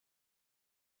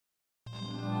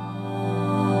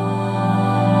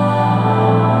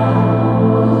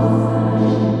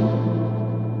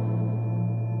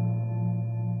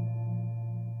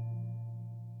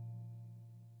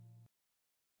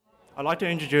I'd like to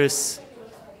introduce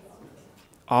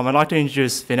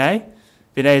Vinay.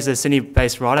 Vinay is a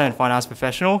Sydney-based writer and finance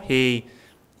professional. He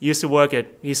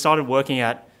started working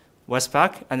at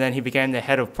Westpac, and then he became the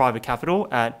head of private capital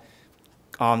at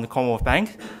the Commonwealth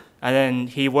Bank, and then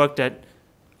he worked at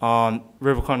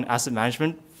Rubicon Asset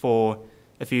Management for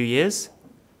a few years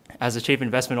as a chief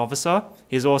investment officer.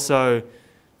 He's also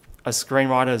a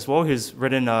screenwriter as well, who's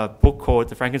written a book called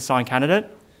The Frankenstein Candidate.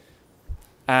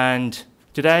 And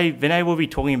today, Vinay will be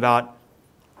talking about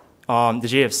the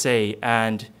GFC,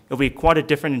 and it'll be quite a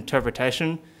different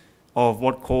interpretation of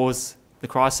what caused the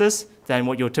crisis than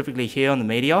what you'll typically hear on the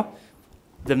media.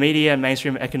 The media and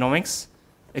mainstream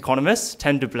economists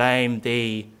tend to blame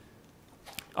the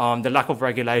lack of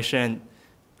regulation,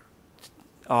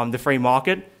 the free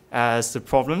market, as the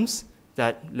problems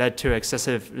that led to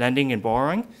excessive lending and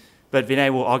borrowing. But Vinay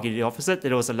will argue the opposite,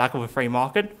 that it was a lack of a free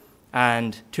market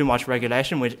and too much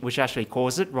regulation, which actually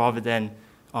caused it rather than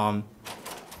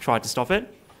try to stop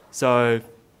it. So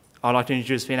I'd like to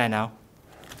introduce Vinay now.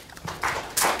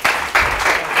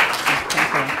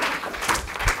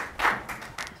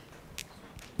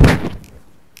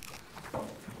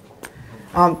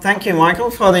 Thank you,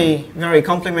 Michael, for the very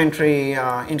complimentary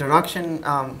introduction.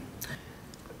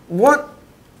 What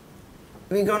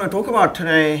we're going to talk about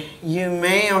today, you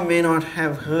may or may not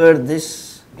have heard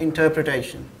this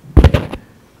interpretation.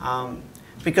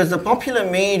 Because the popular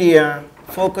media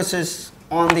focuses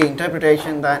on the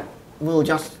interpretation that we'll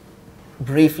just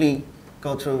briefly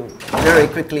go through very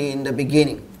quickly in the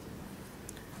beginning.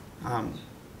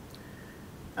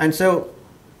 And so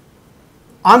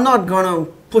I'm not going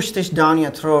to push this down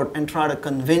your throat and try to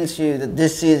convince you that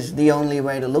this is the only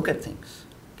way to look at things.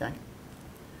 Okay?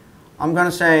 I'm going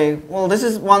to say, well, this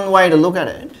is one way to look at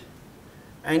it.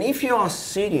 And if you are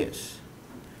serious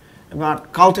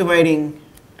about cultivating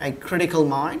a critical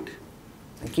mind,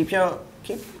 and keep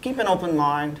an open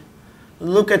mind,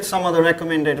 look at some of the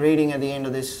recommended reading at the end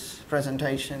of this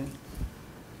presentation,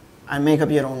 and make up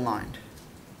your own mind.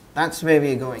 That's where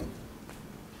we're going.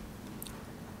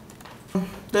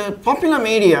 The popular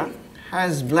media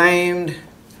has blamed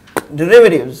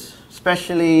derivatives,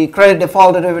 especially credit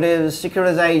default derivatives,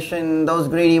 securitization, those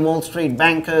greedy Wall Street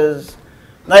bankers.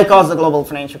 They caused the global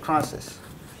financial crisis.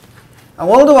 And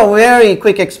we'll do a very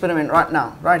quick experiment right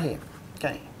now, right here.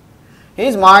 Okay.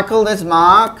 Here's Michael, there's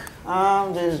Mark,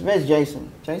 where's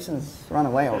Jason? Jason's run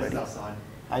away already.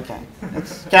 Okay.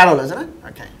 It's Carol, isn't it?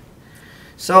 Okay.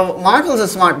 So Michael's a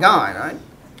smart guy, right?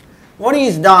 What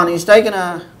he's done, he's taken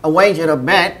a wager, a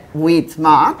bet with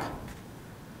Mark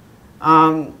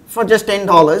for just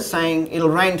 $10, saying it'll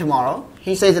rain tomorrow.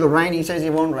 He says it'll rain, he says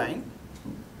it won't rain.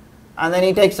 And then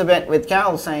he takes a bet with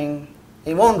Carol saying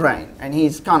it won't rain. And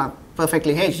he's kind of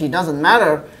perfectly hedged. It doesn't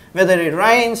matter whether it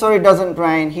rains or it doesn't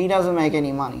rain. He doesn't make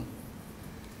any money.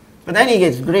 But then he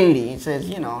gets greedy. He says,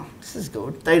 you know, this is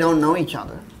good. They don't know each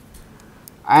other.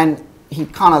 And he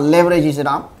kind of leverages it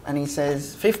up and he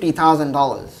says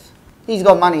 $50,000. He's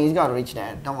got money. He's got a rich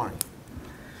dad. Don't worry.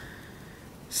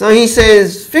 So he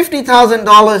says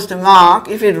 $50,000 to Mark.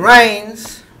 If it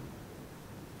rains,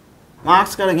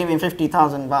 Mark's got to give him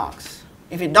 50,000 bucks.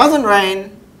 If it doesn't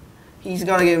rain, he's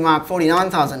got to give Mark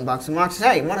 49,000 bucks. And Mark says,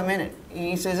 hey, wait a minute.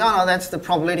 He says, oh no, that's the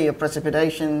probability of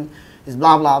precipitation is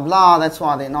blah, blah, blah. That's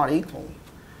why they're not equal.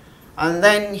 And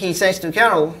then he says to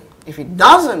Carol, if it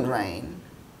doesn't rain,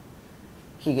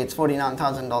 he gets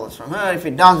 $49,000 from her. If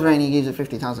it does rain, he gives her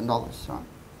 $50,000. Right?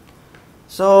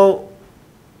 So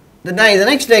the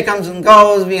next day comes and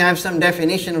goes. We have some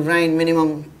definition of rain,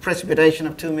 minimum precipitation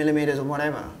of 2 millimeters or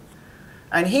whatever.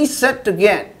 And he's set to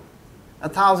get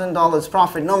 $1,000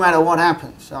 profit no matter what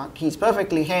happens. Right? He's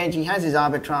perfectly hedged. He has his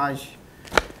arbitrage.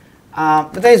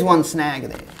 But there's one snag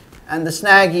there. And the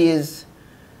snag is,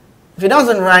 if it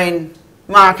doesn't rain,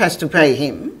 Mark has to pay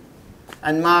him.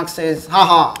 And Mark says,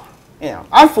 ha, you know,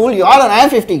 I fooled you. I don't have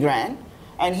 50 grand.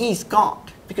 And he's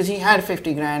got, because he had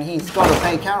 50 grand, he's got to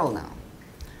pay Carol now.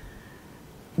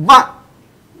 But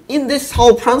in this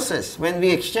whole process, when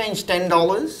we exchange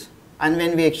 $10 and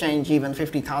when we exchange even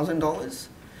 $50,000,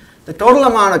 the total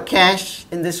amount of cash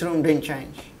in this room didn't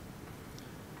change.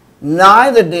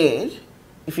 Neither did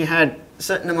if you had a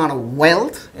certain amount of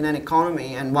wealth in an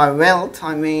economy. And by wealth,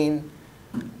 I mean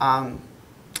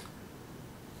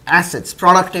assets,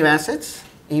 productive assets,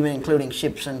 even including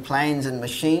ships and planes and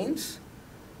machines.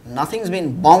 Nothing's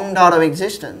been bombed out of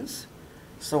existence.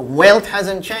 So wealth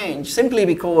hasn't changed simply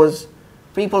because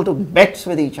people took bets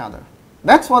with each other.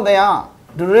 That's what they are.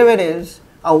 Derivatives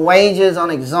are wagers on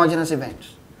exogenous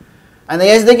events. And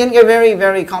yes, they can get very,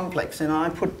 very complex. You know, I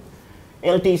put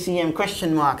LTCM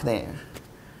question mark there.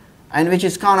 and which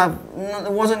is kind of,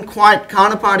 it wasn't quite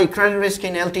counterparty credit risk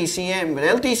in LTCM, but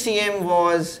LTCM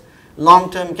was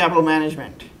long-term capital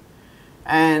management.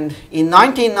 And in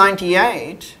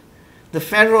 1998, the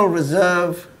Federal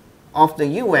Reserve of the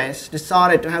US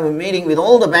decided to have a meeting with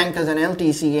all the bankers and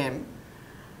LTCM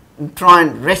and try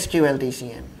and rescue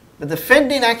LTCM. But the Fed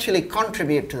didn't actually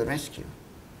contribute to the rescue.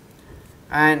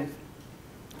 And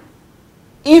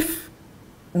if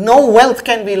no wealth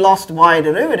can be lost via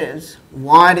derivatives,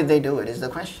 why did they do it is the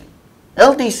question.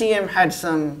 LTCM had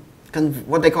some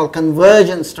what they call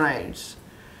convergence trades.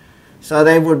 So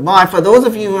they would buy, for those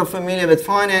of you who are familiar with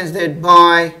finance, they'd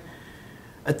buy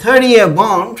a 30-year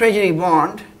bond, treasury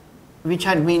bond, which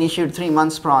had been issued 3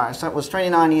 months prior. So it was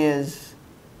 29 years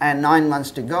and 9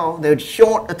 months to go. They would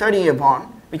short a 30-year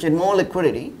bond, which had more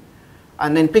liquidity,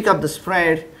 and then pick up the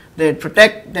spread. They'd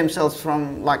protect themselves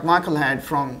from, like Michael had,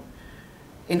 from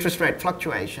interest rate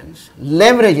fluctuations,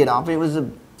 leverage it up. It was a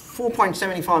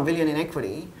 4.75 billion in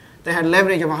equity. They had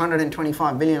leverage of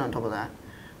 125 billion on top of that.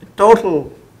 The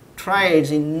total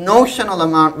trades in notional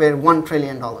amount were $1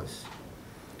 trillion.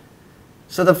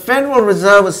 So the Federal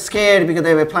Reserve was scared because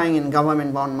they were playing in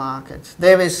government bond markets.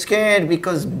 They were scared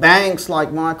because banks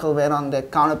like Michael were on the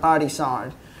counterparty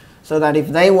side, so that if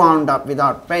they wound up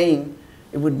without paying,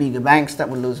 it would be the banks that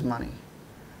would lose money.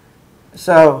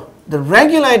 So the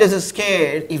regulators are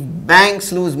scared if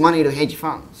banks lose money to hedge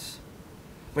funds.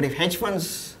 But if hedge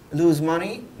funds lose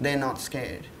money, they're not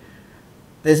scared.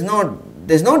 There's no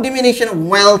diminution of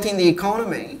wealth in the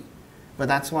economy, but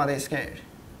that's why they're scared.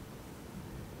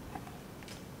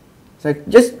 So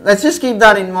let's just keep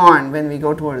that in mind when we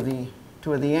go toward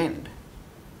the end.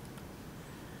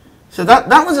 So that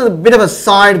was a bit of a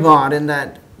sidebar in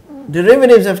that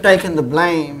derivatives have taken the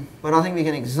blame, but I think we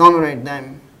can exonerate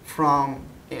them from,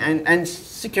 and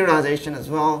securitization as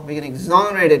well, we can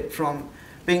exonerate it from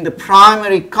being the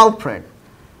primary culprit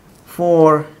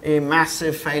for a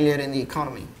massive failure in the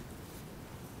economy.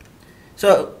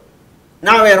 So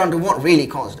now we are on to what really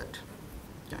caused it.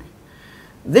 Okay.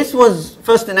 This was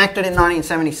first enacted in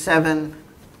 1977,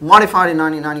 modified in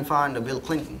 1995 under Bill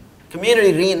Clinton.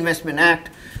 Community Reinvestment Act.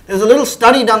 There was a little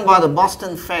study done by the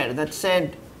Boston Fed that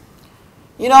said,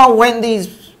 you know, when these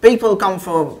people come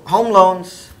for home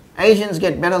loans, Asians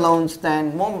get better loans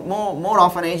than, more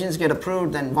often Asians get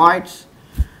approved than whites,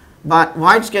 but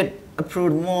whites get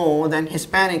approved more than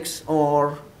Hispanics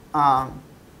or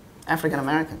African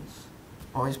Americans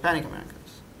or Hispanic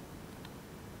Americans.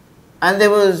 And there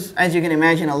was, as you can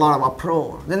imagine, a lot of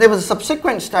uproar. Then there was a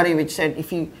subsequent study which said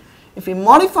if you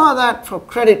modify that for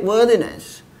credit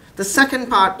worthiness, the second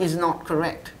part is not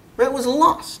correct. But it was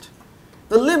lost.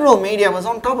 The liberal media was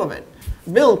on top of it.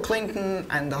 Bill Clinton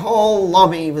and the whole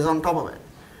lobby was on top of it.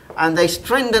 And they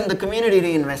strengthened the Community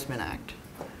Reinvestment Act.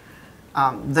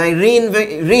 They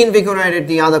reinvigorated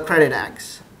the other credit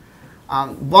acts.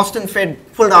 Boston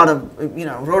Fed pulled out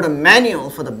wrote a manual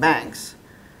for the banks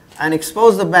and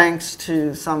exposed the banks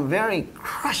to some very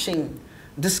crushing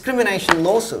discrimination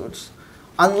lawsuits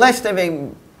unless they were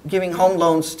giving home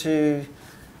loans to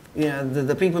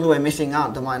the people who were missing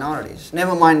out, the minorities,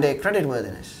 never mind their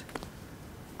creditworthiness.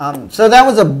 So that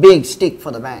was a big stick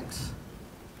for the banks.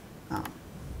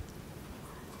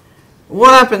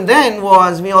 What happened then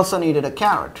was we also needed a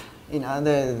carrot.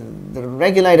 The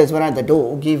regulators were at the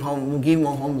door, give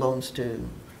more home loans to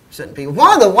certain people.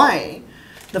 By the way,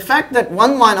 the fact that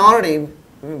one minority,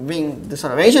 being the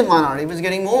sort of Asian minority, was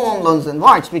getting more home loans than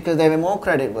whites because they were more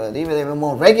creditworthy, they were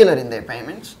more regular in their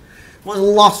payments, was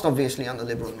lost obviously on the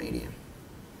liberal media.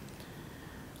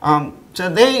 So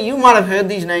you might have heard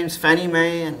these names, Fannie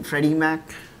Mae and Freddie Mac.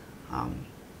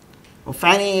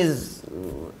 Fannie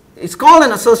it's called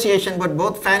an association, but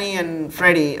both Fannie and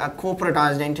Freddie are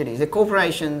corporatized entities. They're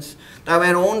corporations that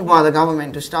were owned by the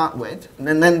government to start with,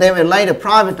 and then they were later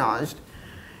privatized,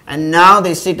 and now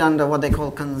they sit under what they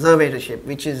call conservatorship,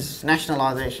 which is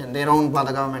nationalization. They're owned by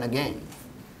the government again.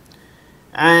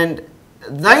 And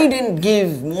they didn't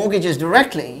give mortgages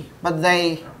directly, but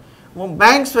what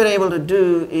banks were able to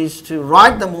do is to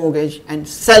write the mortgage and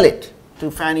sell it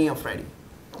to Fannie or Freddie.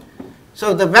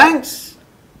 So the banks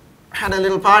had a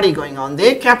little party going on.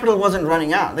 Their capital wasn't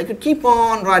running out. They could keep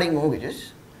on writing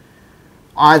mortgages.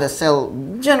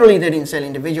 Generally they didn't sell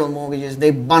individual mortgages.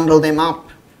 They bundled them up,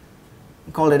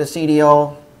 called it a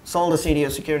CDO, sold the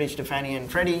CDO securities to Fannie and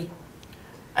Freddie.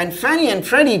 And Fannie and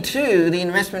Freddie too, the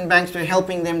investment banks were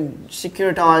helping them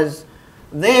securitize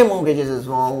their mortgages as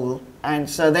well. And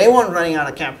so they weren't running out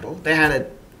of capital. They had a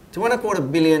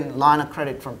 $2.25 billion line of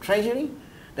credit from Treasury.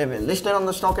 They were listed on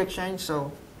the stock exchange.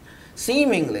 So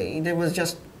seemingly there was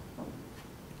just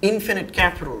infinite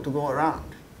capital to go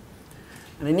around.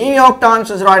 And the New York Times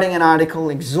was writing an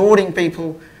article exhorting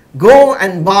people, go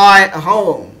and buy a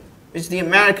home. It's the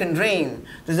American dream.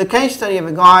 There's a case study of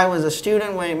a guy who was a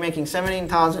student making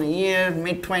 $17,000 a year,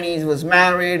 mid-20s, was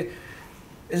married.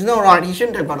 There's no right, he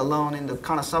shouldn't have got a loan in the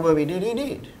kind of suburb he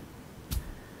did.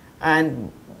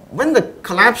 And when the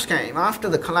collapse came, after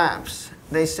the collapse,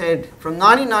 they said from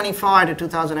 1995 to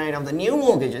 2008 of the new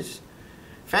mortgages,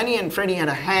 Fannie and Freddie had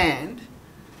a hand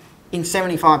in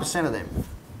 75% of them.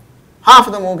 Half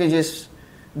of the mortgages,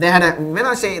 they had a, when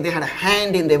I say they had a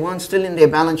hand in, they weren't still in their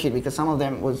balance sheet because some of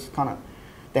them was kind of,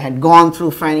 they had gone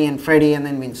through Fannie and Freddie and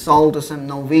then been sold to some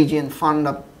Norwegian fund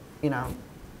up, you know,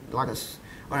 like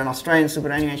or an Australian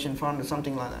superannuation fund or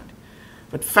something like that.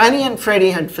 But Fannie and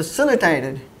Freddie had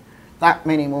facilitated that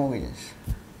many mortgages.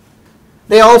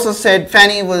 They also said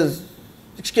Fannie was,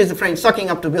 excuse the French, sucking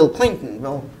up to Bill Clinton.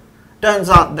 Well, turns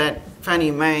out that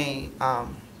Fannie Mae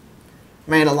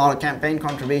made a lot of campaign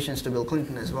contributions to Bill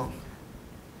Clinton as well.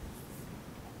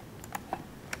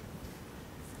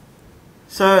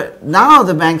 So now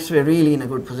the banks were really in a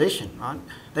good position, right?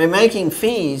 They're making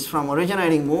fees from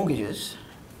originating mortgages,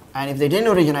 and if they didn't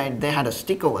originate, they had a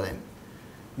stick over them.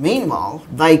 Meanwhile,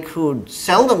 they could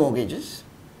sell the mortgages,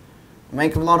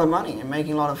 make a lot of money, and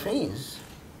making a lot of fees.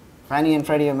 Fannie and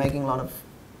Freddie are making a lot of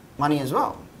money as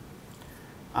well.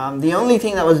 The only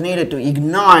thing that was needed to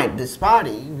ignite this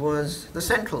party was the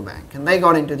central bank, and they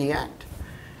got into the act.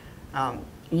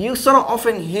 You sort of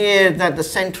often hear that the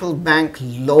central bank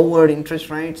lowered interest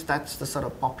rates. That's the sort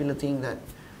of popular thing that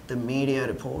the media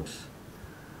reports.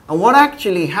 And what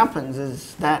actually happens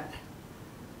is that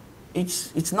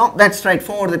it's not that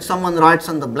straightforward that someone writes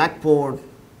on the blackboard,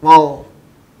 well,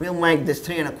 we'll make this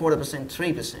 3.25%,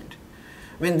 3%.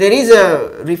 I mean, there is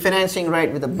a refinancing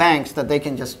rate with the banks that they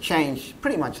can just change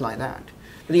pretty much like that.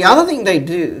 But the other thing they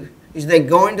do is they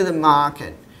go into the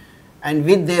market and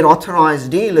with their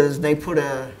authorized dealers, they put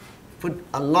a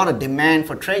lot of demand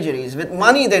for treasuries with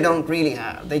money they don't really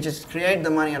have. They just create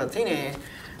the money out of thin air,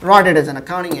 write it as an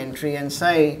accounting entry and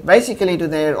say basically to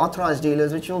their authorized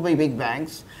dealers, which will be big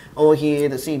banks, over here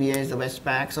the CBAs, the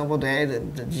Westpacs, over there the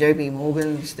JP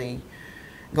Morgans, the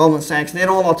Goldman Sachs, they're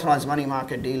all authorized money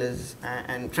market dealers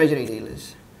and treasury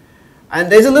dealers.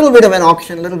 And there's a little bit of an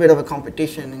auction, a little bit of a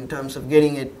competition in terms of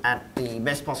getting it at the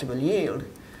best possible yield.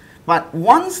 But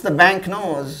once the bank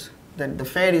knows that the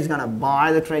Fed is going to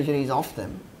buy the treasuries off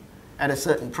them at a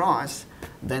certain price,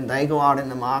 then they go out in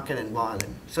the market and buy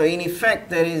them. So in effect,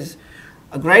 there is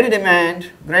a greater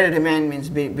demand. Greater demand means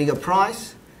bigger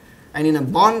price. And in a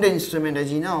bond instrument, as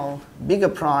you know, bigger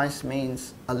price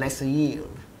means a lesser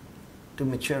yield to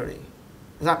maturity.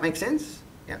 Does that make sense?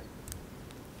 Yeah.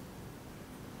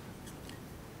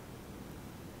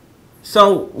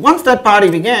 So once that party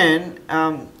began,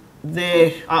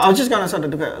 I was just going to sort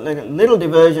of do like a little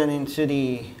diversion into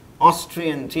the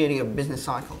Austrian theory of business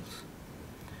cycles.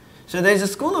 So there's a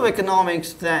school of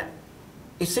economics that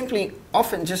is simply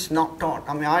often just not taught.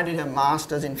 I mean, I did a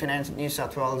master's in finance at New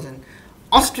South Wales, and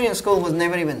Austrian school was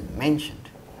never even mentioned.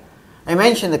 I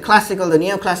mentioned the classical, the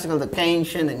neoclassical, the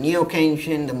Keynesian, the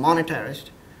neo-Keynesian, the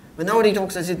monetarist, but nobody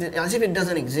talks as if it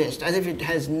doesn't exist, as if it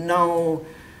has no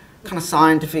kind of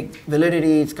scientific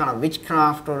validity, it's kind of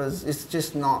witchcraft, or it's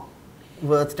just not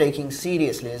worth taking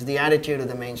seriously as the attitude of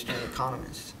the mainstream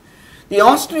economists. The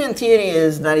Austrian theory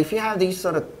is that if you have these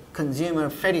sort of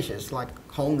consumer fetishes like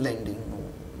home lending,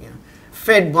 or,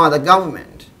 fed by the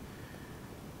government,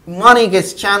 money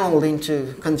gets channeled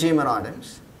into consumer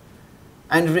items,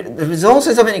 and the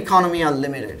resources of an economy are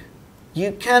limited.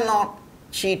 You cannot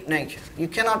cheat nature. You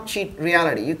cannot cheat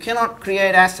reality. You cannot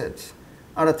create assets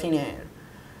out of thin air.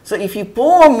 So if you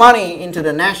pour money into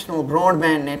the national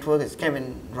broadband network, as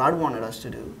Kevin Rudd wanted us to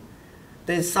do,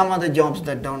 there's some other jobs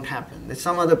that don't happen. There's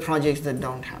some other projects that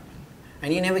don't happen.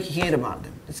 And you never hear about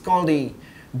them. It's called the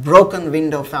broken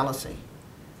window fallacy.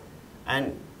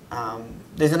 And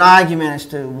there's an argument as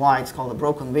to why it's called the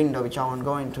broken window, which I won't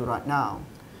go into right now.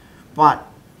 But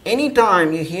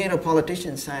anytime you hear a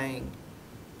politician saying,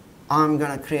 I'm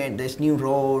going to create this new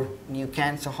road, new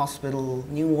cancer hospital,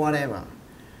 new whatever,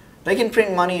 they can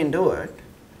print money and do it,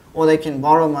 or they can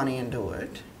borrow money and do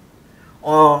it,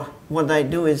 or what they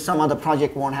do is some other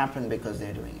project won't happen because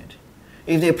they're doing it.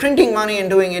 If they're printing money and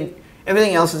doing it,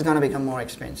 everything else is going to become more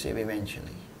expensive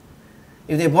eventually.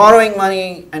 If they're borrowing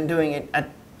money and doing it, at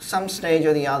some stage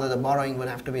or the other, the borrowing will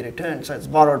have to be returned, so it's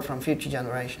borrowed from future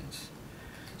generations.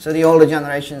 So the older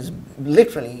generation is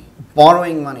literally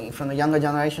borrowing money from the younger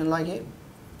generation like you.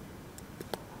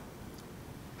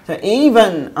 So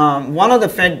even one of the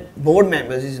Fed board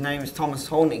members, his name is Thomas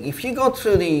Honig. If you go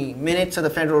through the minutes of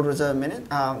the Federal Reserve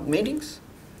meetings,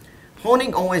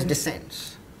 Honig always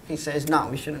dissents. he says, no,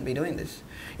 we shouldn't be doing this.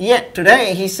 Yet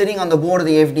today he's sitting on the board of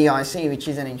the FDIC, which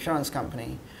is an insurance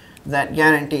company that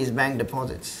guarantees bank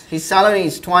deposits. His salary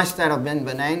is twice that of Ben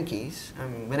Bernanke's.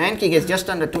 Bernanke gets just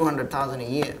under $200,000 a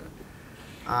year.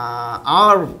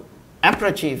 Our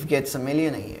APRA chief gets $1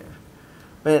 million a year.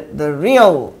 But the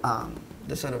real,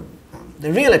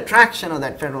 the real attraction of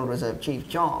that Federal Reserve chief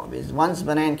job is once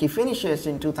Bernanke finishes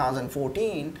in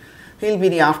 2014, he'll be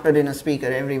the after-dinner speaker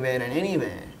everywhere and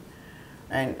anywhere,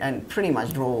 and pretty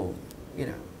much draw,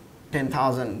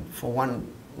 $10,000 for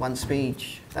one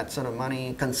speech, that sort of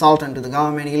money, consultant to the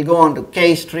government. He'll go on to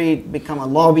K Street, become a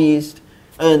lobbyist,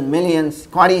 earn millions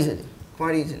quite easily,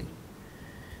 quite easily.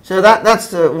 So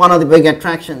that's one of the big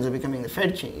attractions of becoming the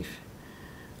Fed chief.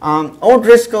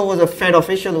 O'Driscoll was a Fed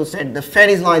official who said the Fed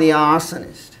is like the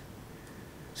arsonist.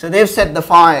 So they've set the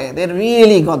fire, they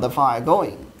really got the fire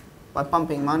going by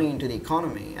pumping money into the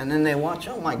economy, and then they watch,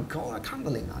 oh my God, I can't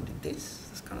believe I did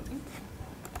this kind of thing.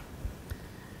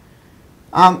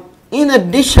 In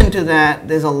addition to that,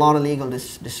 there's a lot of legal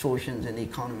distortions in the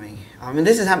economy.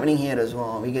 This is happening here as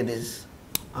well. We get this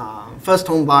first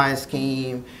home buyer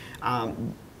scheme,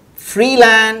 free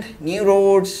land, new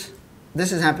roads.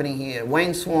 This is happening here.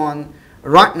 Wayne Swan,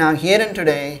 right now, here and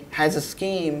today, has a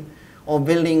scheme of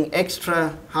building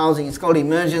extra housing. It's called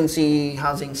emergency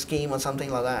housing scheme or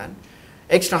something like that.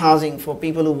 Extra housing for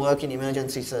people who work in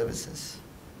emergency services.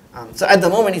 So at the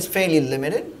moment, it's fairly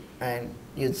limited, and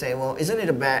you'd say, well, is it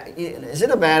a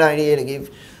bad idea to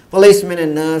give policemen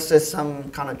and nurses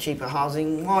some kind of cheaper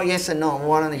housing? Well, yes and no.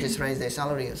 Why don't they just raise their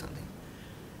salary or something?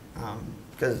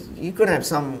 Because you could have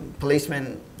some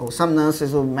policemen or some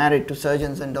nurses who are married to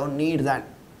surgeons and don't need that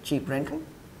cheap rental.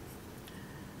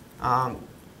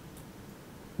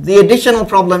 The additional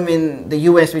problem in the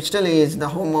US, which still is the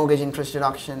home mortgage interest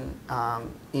deduction,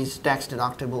 is tax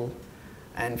deductible.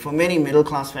 And for many middle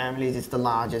class families, it's the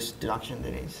largest deduction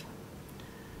there is.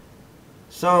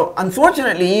 So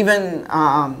unfortunately, even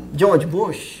George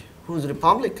Bush, who's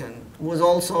Republican, was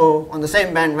also on the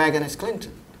same bandwagon as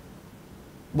Clinton.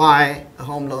 Buy a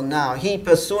home loan now. He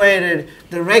persuaded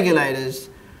the regulators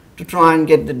to try and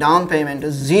get the down payment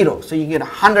to zero. So you get a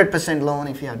 100% loan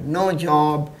if you have no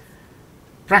job,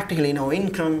 practically no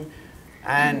income.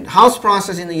 And house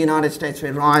prices in the United States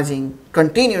were rising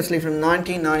continuously from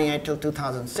 1998 till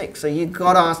 2006. So you've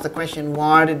got to ask the question,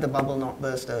 why did the bubble not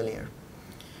burst earlier?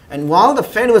 And while the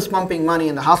Fed was pumping money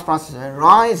and the house prices were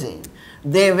rising,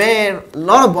 there were a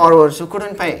lot of borrowers who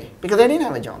couldn't pay because they didn't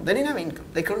have a job, they didn't have income,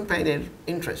 they couldn't pay their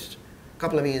interest a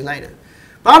couple of years later.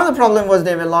 Part of the problem was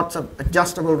there were lots of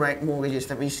adjustable rate mortgages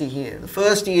that we see here. The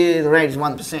first year the rate is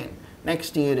 1%,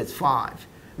 next year it's 5%.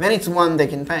 When it's 1%, they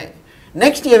can pay.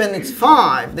 Next year when it's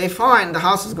 5%, they find the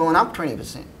house is going up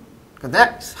 20% because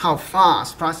that's how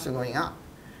fast prices are going up.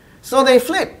 So they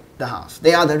flip the house.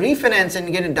 They either refinance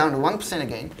and get it down to 1%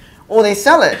 again, or they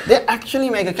sell it. They actually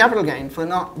make a capital gain for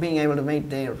not being able to make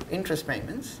their interest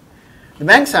payments. The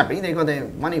bank's happy, they got their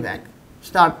money back,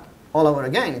 start all over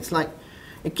again. It's like,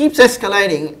 it keeps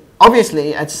escalating.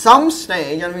 Obviously, at some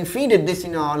stage, and if we did this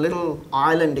in our little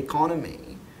island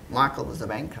economy, Michael was the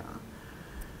banker,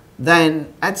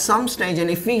 then at some stage, and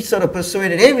if we sort of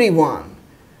persuaded everyone,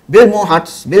 build more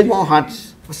huts,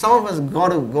 for some of us got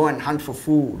to go and hunt for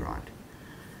food, right?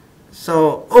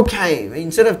 So, okay,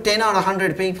 instead of 10 out of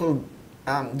 100 people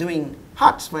doing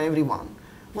huts for everyone,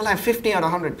 we'll have 50 out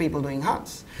of 100 people doing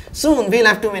huts. Soon, we'll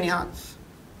have too many huts.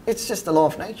 It's just the law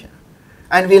of nature.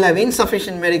 And we'll have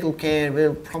insufficient medical care,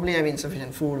 we'll probably have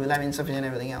insufficient food, we'll have insufficient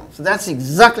everything else. So that's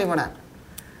exactly what happened.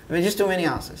 There were just too many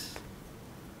houses.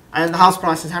 And the house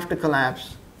prices have to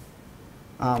collapse.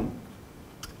 But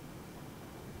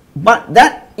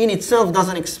that in itself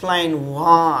doesn't explain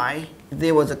why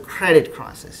there was a credit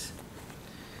crisis.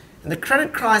 And the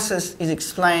credit crisis is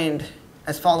explained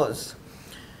as follows.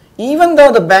 Even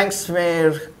though the banks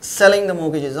were selling the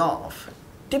mortgages off,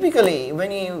 typically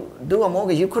when you do a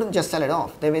mortgage, you couldn't just sell it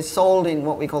off. They were sold in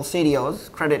what we call CDOs,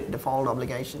 credit default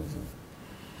obligations.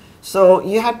 So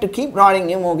you had to keep writing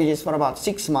new mortgages for about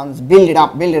 6 months, build it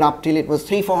up till it was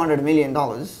 $300-400 million.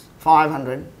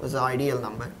 500 was the ideal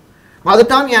number. By the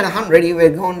time you had 100, you were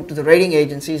going to the rating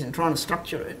agencies and trying to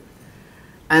structure it.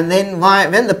 And then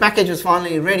when the package was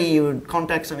finally ready, you would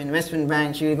contact some investment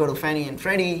banks, you would go to Fannie and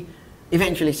Freddie,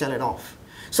 eventually sell it off.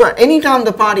 So anytime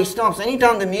the party stops,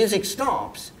 anytime the music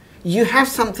stops, you have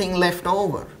something left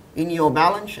over in your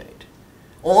balance sheet.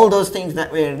 All those things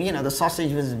that were, the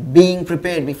sausage was being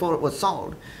prepared before it was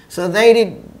sold. So they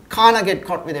did kind of get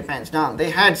caught with their pants down. They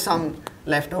had some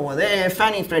left over there.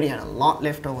 Fannie and Freddie had a lot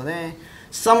left over there.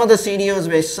 Some of the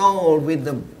CDOs were sold with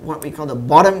the what we call the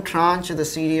bottom tranche of the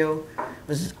CDO,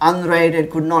 was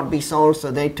unrated, could not be sold,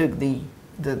 so they took the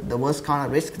worst kind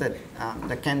of risk that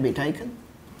that can be taken.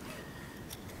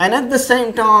 And at the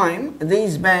same time,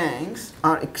 these banks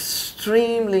are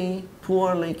extremely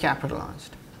poorly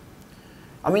capitalized.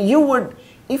 I mean, you would,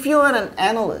 if you were an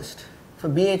analyst for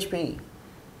BHP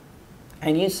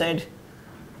and you said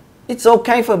it's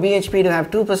okay for BHP to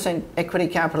have 2% equity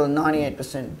capital and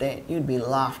 98% debt, you'd be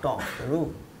laughed off the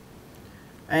roof.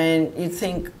 And you'd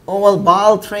think, oh well,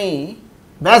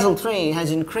 Basel III has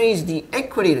increased the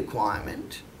equity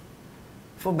requirement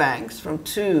for banks from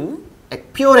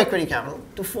pure equity capital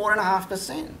to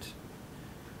 4.5%.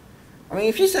 I mean,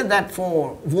 if you said that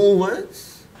for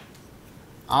Woolworths,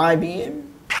 IBM,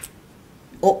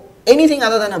 or anything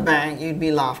other than a bank, you'd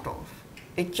be laughed off.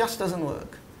 It just doesn't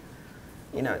work.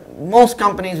 You know, most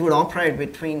companies would operate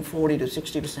between 40 to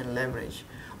 60% leverage.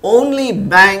 Only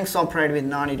banks operate with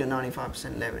 90 to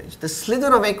 95% leverage. The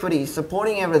slither of equity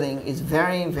supporting everything is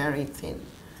very, very thin.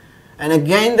 And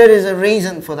again, there is a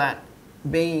reason for that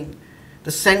being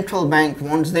the central bank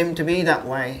wants them to be that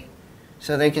way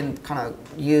so they can kind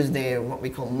of use their what we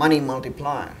call money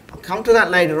multiplier. I'll come to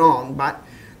that later on, but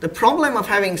the problem of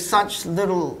having such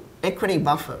little equity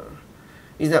buffer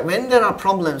is that when there are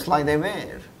problems like they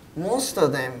were, most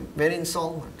of them were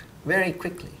insolvent very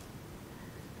quickly.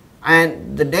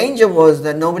 And the danger was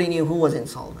that nobody knew who was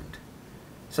insolvent.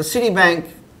 So Citibank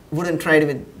wouldn't trade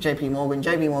with JP Morgan,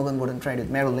 JP Morgan wouldn't trade with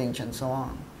Merrill Lynch, and so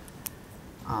on.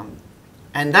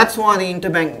 And that's why the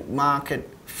interbank market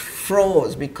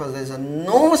froze, because there's an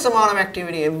enormous amount of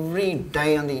activity every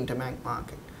day on the interbank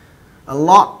market. A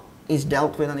lot is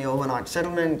dealt with on the overnight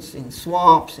settlements, in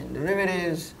swaps, in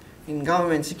derivatives, in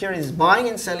government securities, buying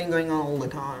and selling going on all the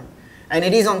time. And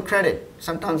it is on credit,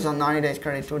 sometimes on 90 days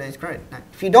credit, 2 days credit. Now,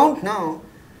 if you don't know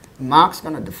Mark's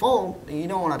going to default, you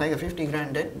don't want to take a 50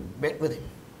 grand bet with him.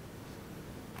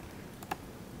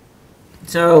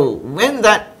 So when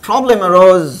that problem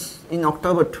arose in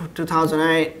October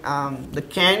 2008, the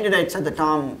candidates at the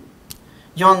time,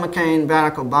 John McCain,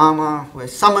 Barack Obama, were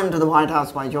summoned to the White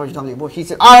House by George W. Bush. He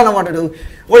said, I don't know what to do.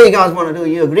 What do you guys want to do?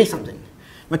 You agree something.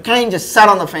 McCain just sat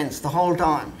on the fence the whole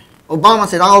time. Obama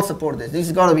said, I'll support this. This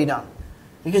has got to be done.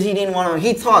 Because he didn't want to,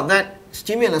 he thought that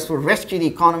stimulus would rescue the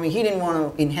economy. He didn't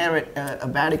want to inherit a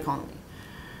bad economy.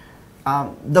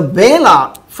 The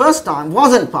bailout, first time,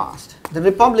 wasn't passed. The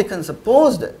Republicans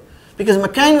opposed it because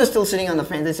McCain was still sitting on the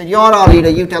fence. They said, you're our leader,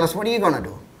 you tell us what are you going to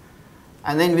do?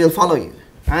 And then we'll follow you.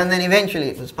 And then eventually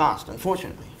it was passed,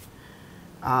 unfortunately.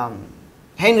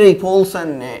 Henry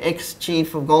Paulson,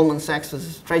 ex-chief of Goldman Sachs,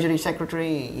 was Treasury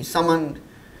Secretary. He summoned,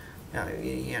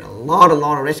 he had a lot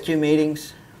of rescue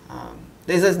meetings.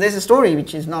 There's a story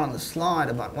which is not on the slide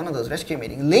about one of those rescue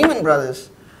meetings. Lehman Brothers,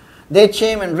 their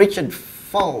chairman Richard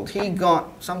Fuld, he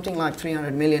got something like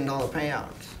 $300 million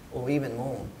payouts or even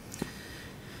more.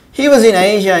 He was in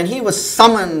Asia and he was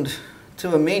summoned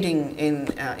to a meeting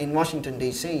in Washington,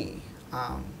 D.C.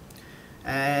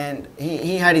 And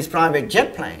he had his private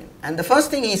jet plane. And the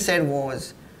first thing he said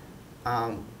was,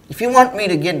 if you want me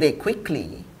to get there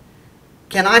quickly,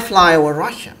 can I fly over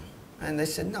Russia? And they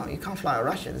said, no, you can't fly over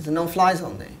Russia. There's a no-fly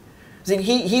zone there. See,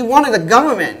 he wanted the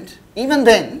government, even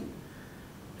then,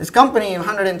 this company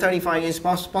 135 years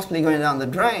possibly going down the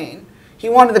drain, he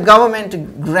wanted the government to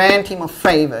grant him a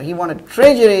favor. He wanted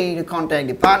Treasury to contact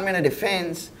Department of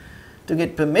Defense to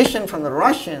get permission from the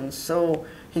Russians so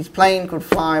his plane could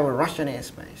fly over Russian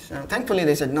airspace. Now, thankfully,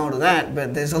 they said no to that,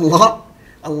 but there's a lot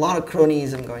of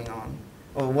cronyism going on,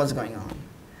 or was going on.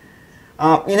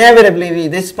 Inevitably,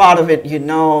 this part of it, you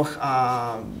know,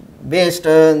 Bear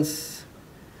Stearns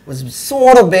was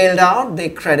sort of bailed out. The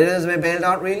creditors were bailed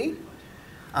out, really.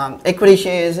 Equity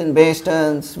shares in Bear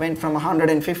Stearns went from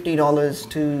 $150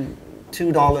 to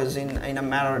 $2 in a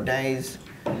matter of days.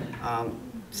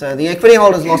 So the equity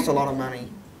holders lost a lot of money.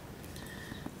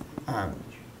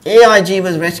 AIG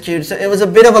was rescued, so it was a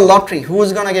bit of a lottery.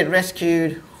 Who's going to get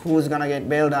rescued? Who's going to get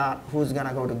bailed out? Who's going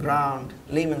to go to ground?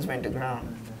 Lehman's went to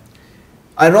ground.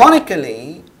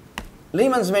 Ironically,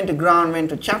 Lehman's went to ground, went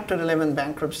to Chapter 11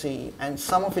 bankruptcy, and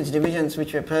some of its divisions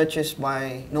which were purchased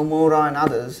by Nomura and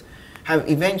others have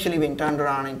eventually been turned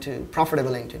around into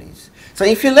profitable entities. So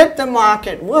if you let the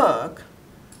market work,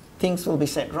 things will be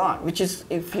set right, which is,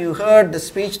 if you heard the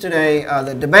speech today,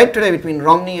 the debate today between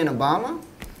Romney and Obama,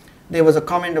 there was a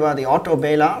comment about the auto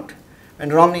bailout,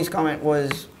 and Romney's comment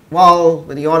was, well,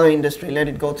 with the auto industry, let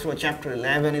it go through a Chapter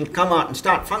 11, it'll come out and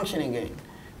start functioning again.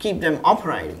 Keep them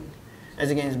operating, as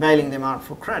against bailing them out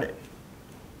for credit.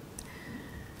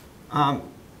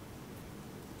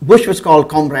 Bush was called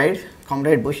comrade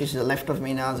Comrade Bush is to the left of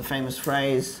me now, is a famous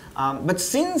phrase. But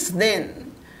since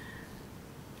then,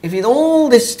 if with all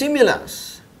this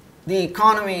stimulus, the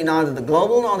economy, neither the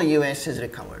global nor the US, has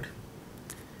recovered.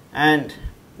 And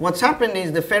what's happened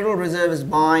is the Federal Reserve is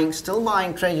buying, still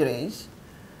buying treasuries.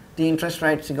 The interest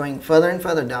rates are going further and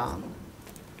further down.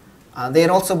 They're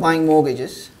also buying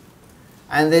mortgages.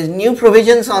 And there's new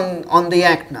provisions on the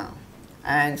Act now.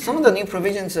 And some of the new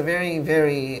provisions are very,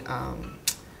 very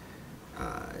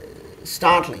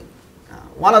startling.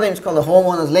 One of them is called the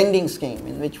Homeowners Lending Scheme,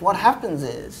 in which what happens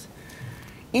is,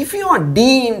 if you are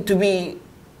deemed to be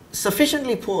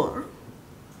sufficiently poor,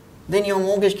 then your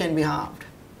mortgage can be halved.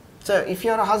 So if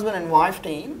you're a husband and wife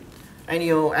team, and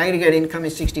your aggregate income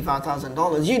is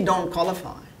 $65,000, you don't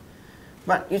qualify.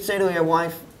 But you say to your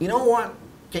wife, you know what,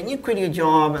 can you quit your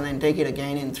job and then take it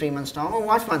again in 3 months' time? Or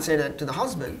wife might say that to the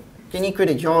husband, can you quit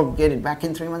a job, get it back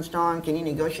in 3 months' time? Can you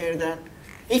negotiate that?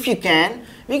 If you can,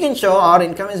 we can show our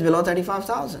income is below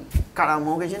 $35,000. Cut our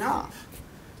mortgage in half.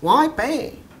 Why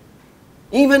pay?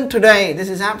 Even today, this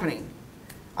is happening.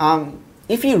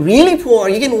 If you're really poor,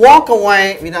 you can walk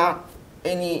away without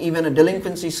even a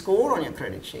delinquency score on your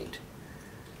credit sheet.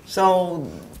 So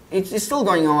it's still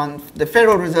going on. The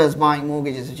Federal Reserve is buying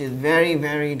mortgages, which is very,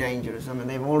 very dangerous. I mean,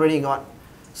 they've already got,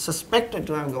 suspected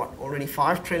to have got already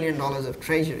 $5 trillion of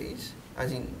treasuries,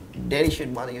 as in debt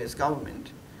issued by the US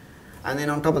government. And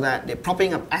then on top of that, they're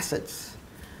propping up assets.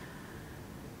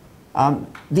 The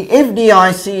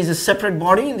FDIC is a separate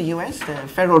body in the US, the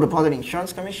Federal Deposit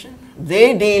Insurance Commission.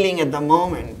 They're dealing at the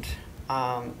moment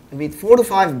with 4 to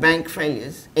 5 bank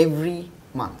failures every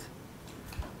month.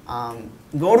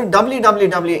 Go to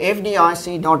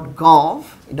www.fdic.gov,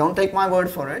 don't take my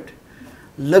word for it,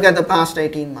 look at the past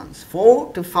 18 months.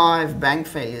 4 to 5 bank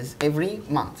failures every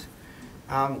month.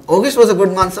 August was a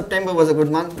good month, September was a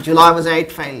good month, July was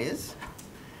 8 failures.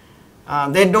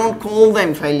 They don't call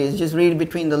them failures, just read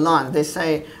between the lines. They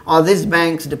say, oh, this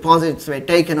bank's deposits were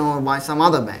taken over by some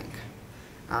other bank.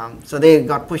 So they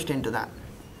got pushed into that.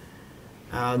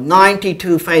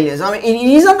 92 failures. I mean, it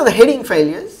is under the heading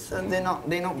failures, and they're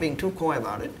not being too coy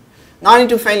about it.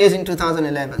 92 failures in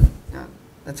 2011.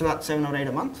 That's about 7 or 8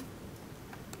 a month.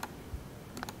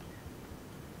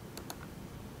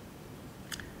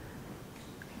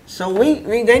 So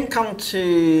we then come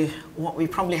to what we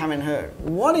probably haven't heard.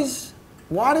 Why does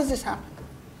this happen?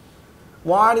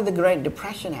 Why did the Great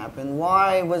Depression happen?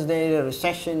 Why was there a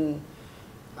recession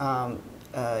in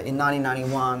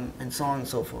 1991 and so on and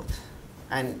so forth?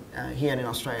 And here in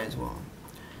Australia as well.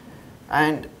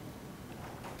 And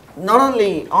not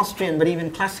only Austrian, but even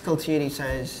classical theory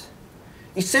says,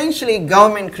 essentially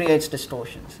government creates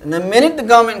distortions. And the minute the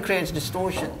government creates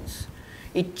distortions,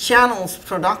 it channels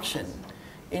production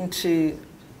into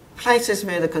places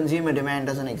where the consumer demand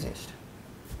doesn't exist.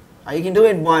 You can do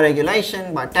it by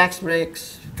regulation, by tax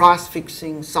breaks, price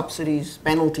fixing, subsidies,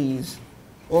 penalties,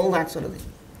 all that sort of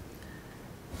thing.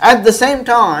 At the same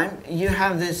time, you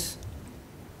have this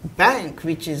bank,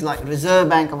 which is like Reserve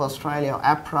Bank of Australia,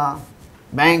 APRA,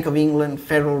 Bank of England,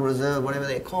 Federal Reserve, whatever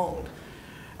they're called.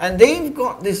 And they've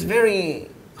got this very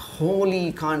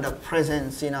holy kind of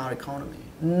presence in our economy.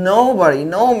 Nobody,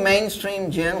 no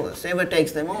mainstream journalist ever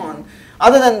takes them on,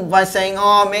 other than by saying,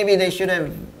 oh, maybe they should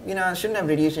have, shouldn't have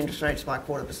reduced interest rates by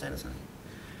 0.25% or something.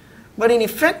 But in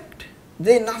effect,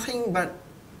 they're nothing but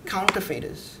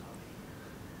counterfeiters.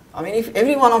 I mean, if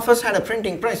every one of us had a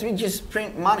printing press, we'd just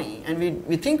print money, and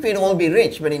we think we'd all be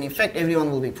rich, but in effect,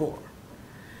 everyone will be poor.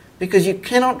 Because you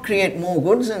cannot create more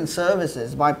goods and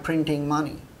services by printing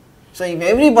money. So if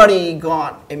everybody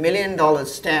got $1 million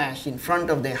stash in front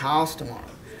of their house tomorrow,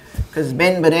 because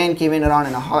Ben Bernanke went around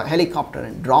in a helicopter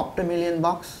and dropped $1 million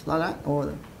like that,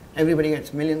 or everybody gets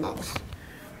 $1 million,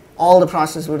 all the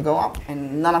prices would go up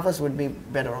and none of us would be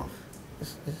better off.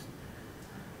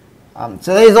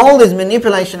 So there is all this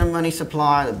manipulation of money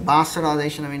supply, the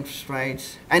bastardization of interest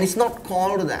rates, and it's not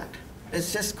called that.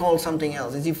 It's just called something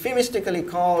else. It's euphemistically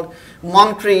called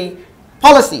monetary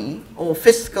policy or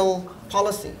fiscal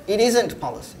policy. It isn't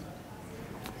policy.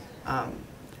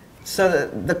 So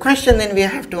the question then we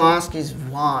have to ask is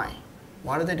why?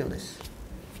 Why do they do this?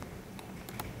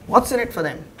 What's in it for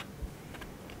them?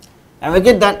 And we'll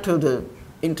get that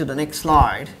into the next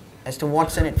slide as to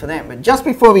what's in it for them. But just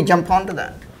before we jump onto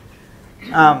that,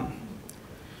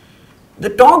 the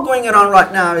talk going around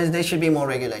right now is there should be more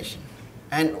regulation.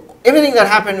 And everything that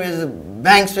happened with the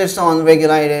banks were so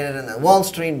unregulated and the Wall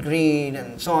Street greed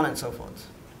and so on and so forth.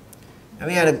 And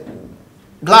we had a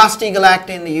Glass-Steagall Act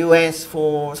in the US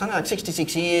for something like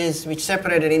 66 years, which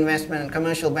separated investment and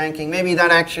commercial banking. Maybe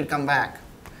that act should come back.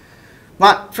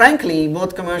 But frankly,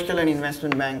 both commercial and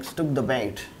investment banks took the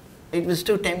bait. It was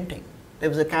too tempting. there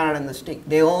was a carrot and the stick.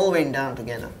 They all went down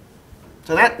together.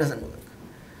 So that doesn't work.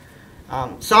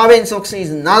 Sarbanes-Oxley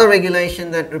is another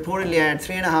regulation that reportedly had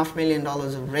 $3.5 million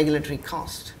of regulatory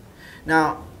cost.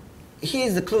 Now,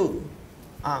 here's the clue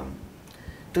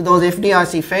to those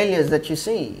FDIC failures that you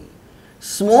see.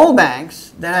 Small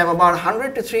banks that have about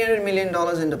 $100 to $300 million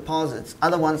in deposits are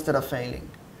the ones that are failing.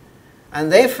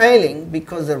 And they're failing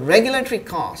because the regulatory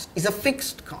cost is a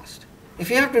fixed cost. If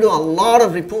you have to do a lot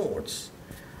of reports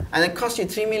and it costs you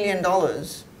 $3 million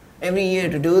every year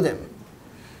to do them,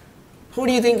 who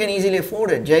do you think can easily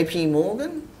afford it? JP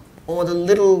Morgan or the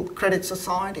little credit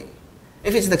society?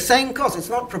 If it's the same cost, it's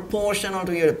not proportional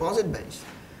to your deposit base.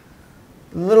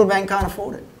 The little bank can't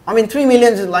afford it. I mean, $3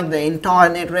 million is like the entire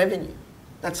net revenue.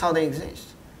 That's how they exist.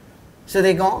 So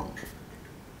they're gone.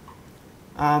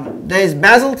 There's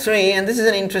Basel III, and this is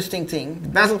an interesting thing.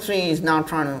 Basel III is now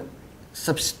trying to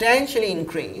substantially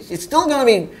increase. It's still going to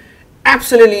be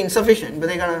absolutely insufficient, but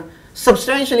they're going to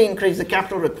substantially increase the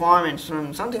capital requirements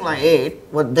from something like 8,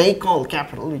 what they call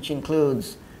capital, which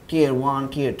includes Tier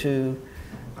 1, Tier 2,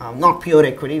 not pure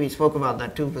equity. We spoke about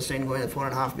that 2% going to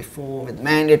 4.5% before, with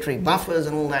mandatory buffers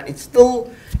and all that. It still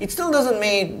doesn't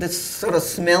meet this sort of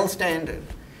smell standard.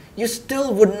 You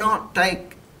still would not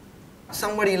take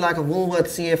somebody like a Woolworth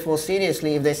CFO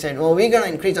seriously if they said, well, we're going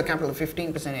to increase our capital to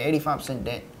 15% and 85%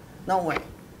 debt. No way.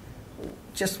 It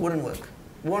just wouldn't work.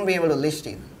 You won't be able to list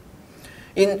even.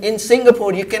 In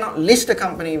Singapore, you cannot list a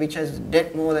company which has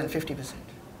debt more than 50%.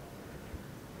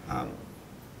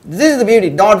 This is the beauty.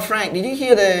 Dodd-Frank. Did you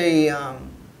hear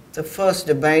the first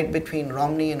debate between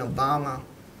Romney and Obama,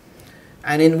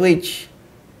 and in which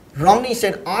Romney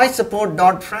said, I support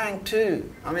Dodd-Frank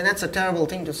too. I mean, that's a terrible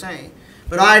thing to say.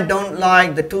 But I don't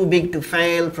like the too big to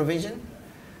fail provision.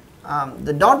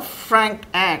 The Dodd-Frank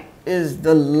Act is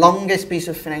the longest piece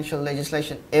of financial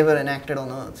legislation ever enacted on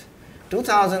earth.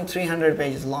 2,300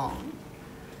 pages long.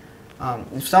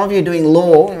 If some of you are doing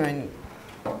law, I mean,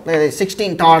 there's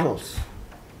 16 titles.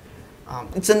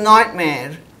 It's a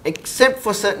nightmare, except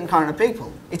for certain kind of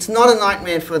people. It's not a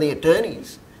nightmare for the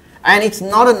attorneys, and it's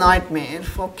not a nightmare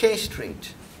for K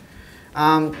Street.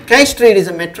 K Street is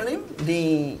a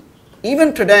metronym.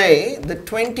 Even today, the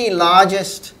 20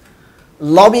 largest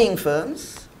lobbying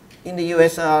firms in the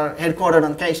US are headquartered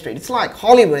on K Street. It's like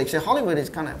Hollywood, except Hollywood is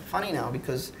kind of funny now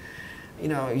because, you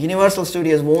know, Universal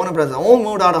Studios, Warner Brothers, all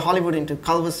moved out of Hollywood into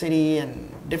Culver City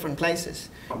and different places.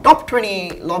 Top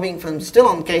 20 lobbying firms still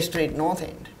on K Street North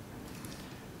End.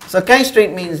 So K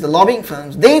Street means the lobbying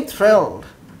firms, they're thrilled.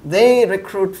 They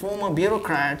recruit former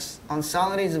bureaucrats on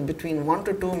salaries of between $1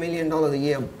 to $2 million a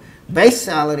year base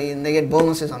salary, and they get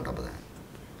bonuses on top of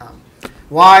that.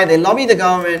 Why? They lobby the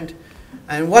government,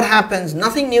 and what happens?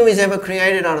 Nothing new is ever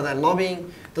created out of that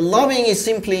lobbying. The lobbying is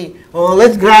simply, oh,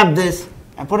 let's grab this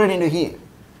and put it into here.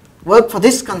 Work for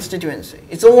this constituency.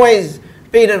 It's always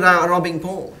Peter robbing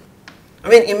Paul. I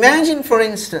mean, imagine, for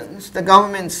instance, the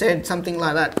government said something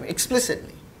like that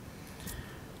explicitly.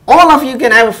 All of you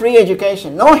can have a free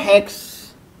education, no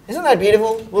HECS. Isn't that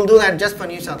beautiful? We'll do that just for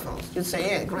New South Wales. You'd say,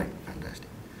 yeah, great, fantastic.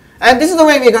 And this is the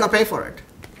way we're going to pay for it.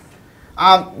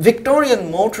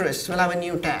 Victorian motorists will have a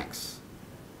new tax.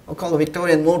 We'll call the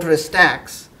Victorian motorist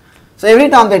tax. So every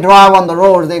time they drive on the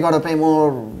roads, they got to pay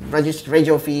more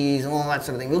rego fees and all that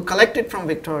sort of thing. We'll collect it from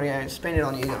Victoria and spend it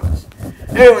on you guys.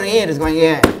 Everyone here is going,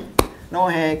 yeah, no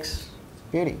HECS,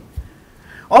 beauty.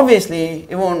 Obviously,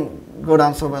 it won't go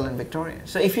down so well in Victoria.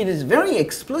 So if it is very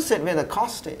explicit where the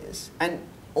cost is, and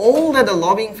all that a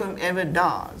lobbying firm ever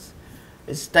does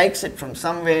is takes it from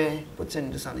somewhere, puts it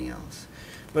into something else.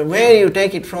 But where you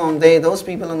take it from, those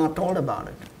people are not told about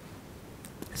it.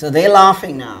 So they're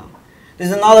laughing now.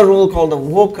 There's another rule called the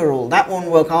Walker rule. That won't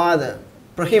work either,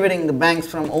 prohibiting the banks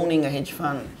from owning a hedge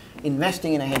fund,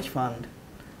 investing in a hedge fund.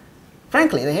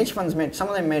 Frankly, the hedge funds some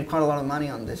of them made quite a lot of money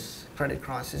on this credit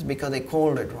crisis because they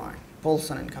called it right,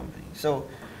 Paulson and Company. So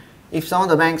if some of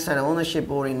the banks had ownership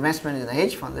or investment in the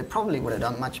hedge fund, they probably would have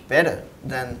done much better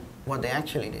than what they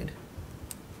actually did.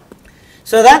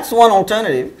 So that's one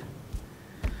alternative.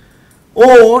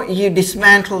 Or you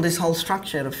dismantle this whole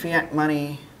structure of fiat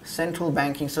money, central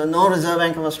banking. So no Reserve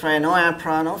Bank of Australia, no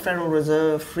APRA, no Federal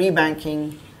Reserve, free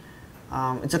banking.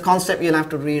 It's a concept you'll have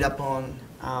to read up on.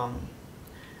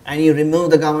 And you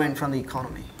remove the government from the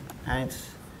economy. And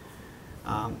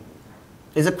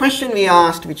there's a question we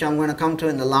asked, which I'm going to come to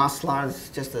in the last slide, it's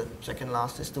just the second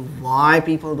last, as to why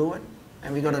people do it.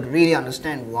 And we've got to really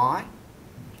understand why.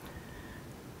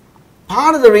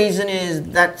 Part of the reason is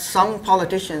that some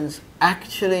politicians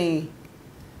actually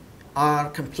are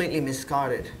completely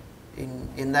misguided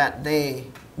in that they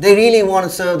really want to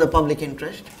serve the public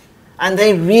interest, and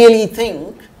they really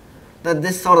think that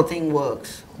this sort of thing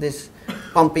works, this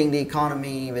pumping the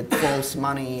economy with false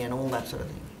money and all that sort of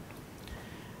thing.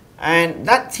 And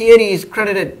that theory is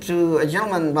credited to a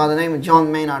gentleman by the name of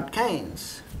John Maynard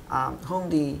Keynes,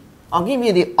 I'll give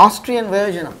you the Austrian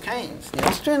version of Keynes. The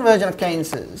Austrian version of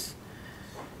Keynes is,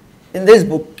 in this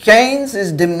book, Keynes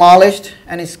is demolished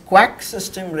and his quack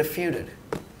system refuted.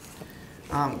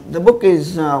 The book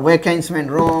is Where Keynes Went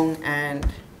Wrong, and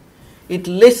it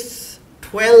lists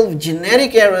 12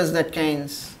 generic errors that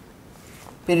Keynes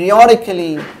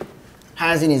periodically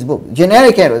has in his book.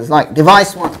 Generic errors like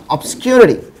device 1,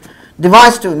 obscurity.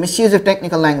 Device 2, misuse of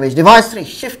technical language. Device 3,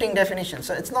 shifting definition.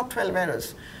 So it's not 12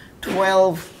 errors,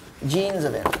 12 genes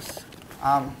of errors.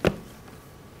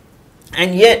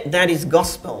 And yet that is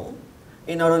gospel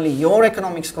in not only your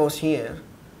economics course here,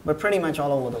 but pretty much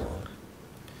all over the world.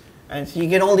 And so you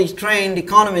get all these trained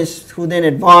economists who then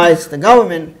advise the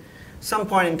government. Some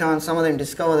point in time, some of them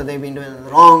discover that they've been doing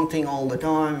the wrong thing all the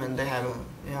time, and they have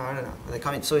I don't know, they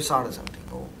commit suicide or something,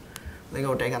 or they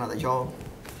go take another job.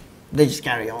 They just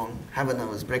carry on, have a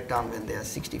nervous breakdown when they're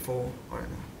 64, or I don't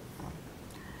know.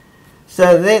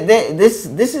 So this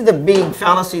is the big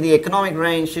fallacy. The economic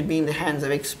range should be in the hands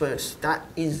of experts. That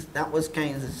was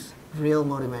Keynes' real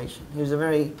motivation. He was a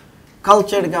very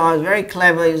cultured guy, he was very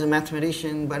clever, he was a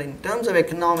mathematician, but in terms of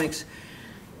economics,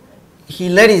 he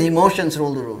let his emotions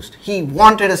rule the roost. He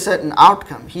wanted a certain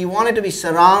outcome. He wanted to be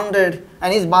surrounded,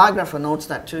 and his biographer notes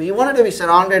that too, he wanted to be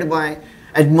surrounded by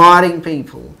admiring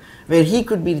people, where he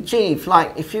could be the chief.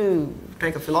 Like if you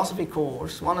take a philosophy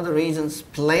course, one of the reasons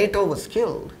Plato was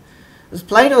killed is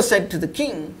Plato said to the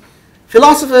king,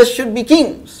 philosophers should be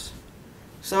kings.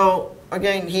 So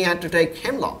again, he had to take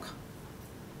hemlock,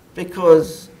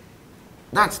 because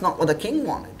that's not what the king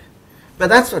wanted. But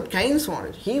that's what Keynes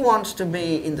wanted. He wants to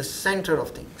be in the center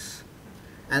of things.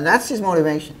 And that's his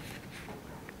motivation.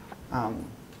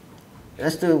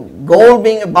 As to gold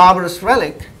being a barbarous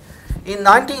relic, in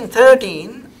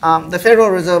 1913, the Federal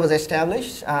Reserve was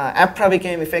established. APRA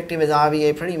became effective as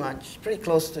RBA pretty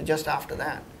close to just after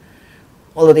that.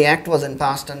 Although the act wasn't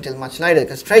passed until much later,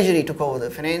 because Treasury took over the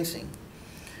financing.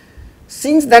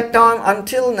 Since that time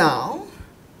until now,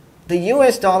 the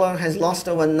US dollar has lost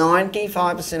over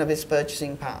 95% of its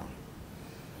purchasing power.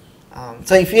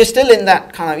 So if you're still in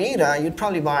that kind of era, you'd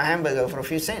probably buy a hamburger for a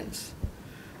few cents.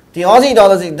 The Aussie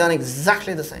dollars have done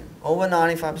exactly the same, over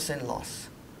 95% loss.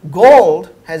 Gold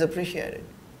has appreciated.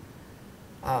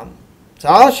 So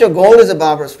I'll show gold is a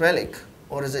barbarous relic,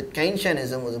 or is it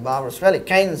Keynesianism was a barbarous relic?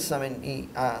 Keynes, I mean,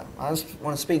 I don't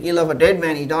want to speak ill of a dead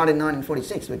man, he died in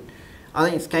 1946, but I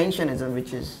think it's Keynesianism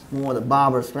which is more the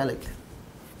barbarous relic.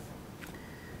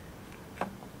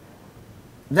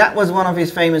 That was one of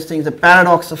his famous things, the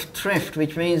paradox of thrift,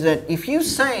 which means that if you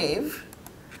save,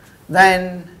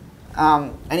 then,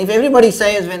 and if everybody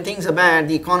saves when things are bad,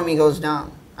 the economy goes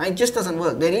down. It just doesn't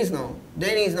work. There is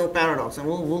no paradox, and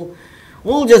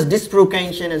we'll just disprove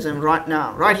Keynesianism right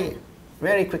now, right here,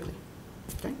 very quickly.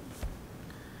 Okay?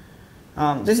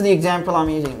 This is the example I'm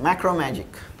using, macro magic.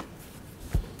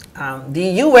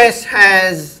 The US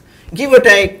has, give or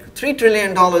take, $3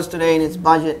 trillion today in its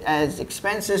budget as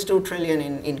expenses, $2 trillion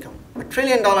in income. $1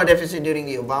 trillion deficit during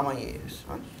the Obama years.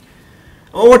 Right?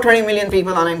 Over 20 million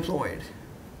people unemployed.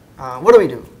 What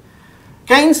do?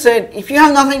 Keynes said, if you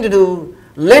have nothing to do,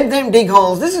 let them dig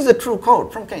holes. This is a true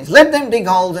quote from Keynes. Let them dig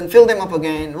holes and fill them up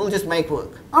again. We'll just make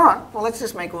work. All right, well, let's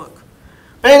just make work.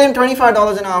 Pay them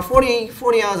 $25 an hour,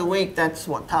 40 hours a week. That's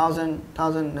what,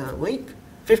 1,000 a week?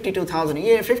 52,000 a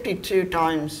year, 52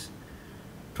 times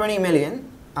 20 million.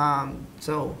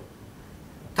 So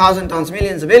 1,000 times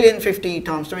million is a billion, 50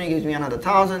 times 20 gives me another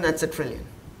 1,000, that's $1 trillion.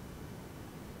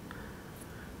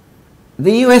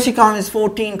 The US economy is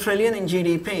 14 trillion in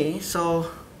GDP, so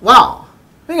wow,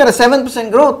 we got a 7%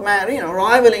 growth, man,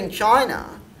 rivaling China.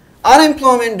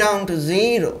 Unemployment down to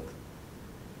 0.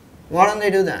 Why don't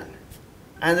they do that?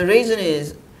 And the reason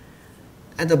is,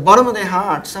 at the bottom of their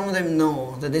heart, some of them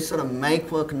know that this sort of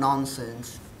make-work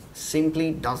nonsense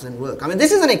simply doesn't work. I mean,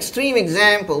 this is an extreme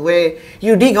example where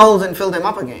you dig holes and fill them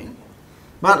up again.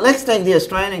 But let's take the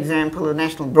Australian example, the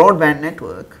National Broadband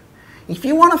Network. If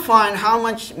you want to find how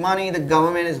much money the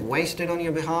government has wasted on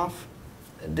your behalf,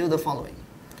 do the following.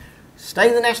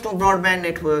 Take the National Broadband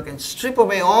Network and strip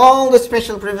away all the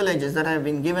special privileges that have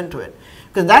been given to it.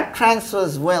 Because that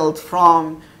transfers wealth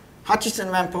from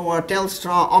Hutchison, Vancouver,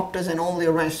 Telstra, Optus and all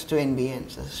the rest to NBN.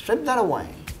 So strip that away,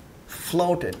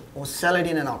 float it or sell it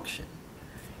in an auction.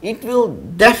 It will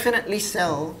definitely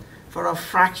sell for a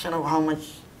fraction of how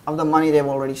much of the money they've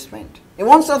already spent. It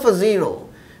won't sell for 0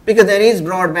 because there is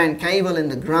broadband cable in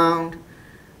the ground.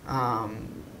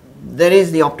 there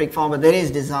is the optic fiber, there is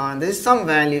design, there is some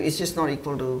value, it's just not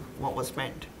equal to what was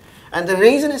spent. And the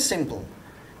reason is simple,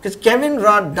 because Kevin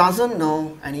Rudd doesn't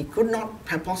know, and he could not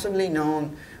have possibly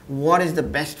known what is the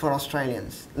best for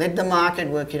Australians. Let the market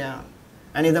work it out.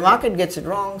 And if the market gets it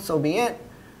wrong, so be it.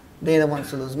 They're the ones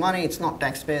who lose money. It's not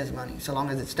taxpayers' money. So long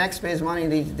as it's taxpayers' money,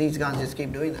 these guys just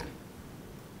keep doing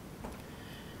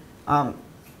that.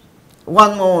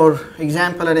 One more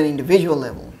example at an individual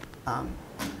level.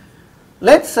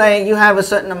 Let's say you have a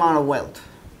certain amount of wealth,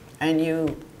 and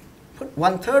you put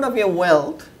 1/3 of your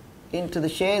wealth into the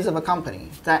shares of a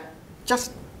company that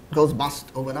just goes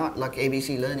bust overnight, like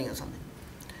ABC Learning or something.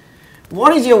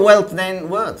 What is your wealth then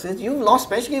worth? You've lost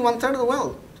basically 1/3 of the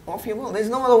wealth of your wealth. There's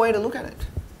no other way to look at it.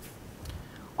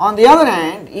 On the other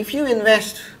hand, if you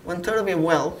invest 1/3 of your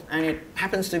wealth and it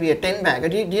happens to be a 10-bagger,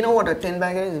 do you know what a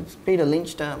 10-bagger is? It's Peter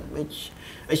Lynch term, which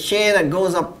a share that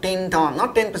goes up 10 times,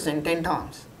 not 10%, 10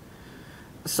 times.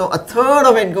 So 1/3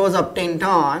 of it goes up 10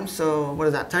 times, so what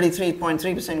is that,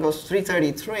 33.3% goes to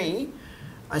 333.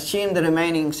 Assume the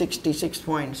remaining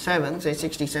 66.7, say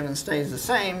 67 stays the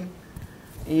same,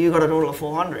 you got a total of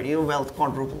 400, your wealth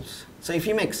quadruples. So if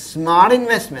you make smart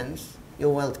investments,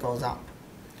 your wealth goes up.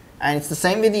 And it's the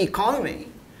same with the economy.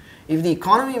 If the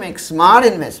economy makes smart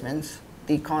investments,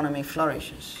 the economy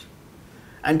flourishes.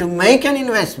 And to make an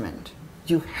investment,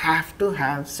 you have to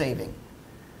have saving.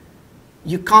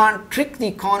 You can't trick the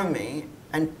economy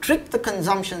and trick the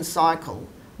consumption cycle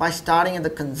by starting at the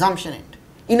consumption end,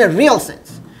 in a real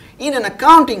sense. In an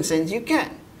accounting sense, you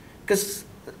can. Because,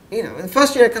 in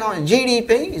first year economics,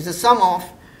 GDP is the sum of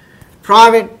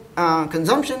private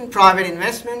consumption, private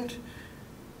investment,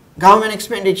 government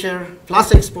expenditure,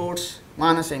 plus exports,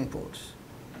 minus imports.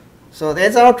 So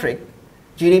there's our trick.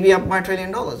 GDP up by $1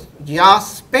 trillion.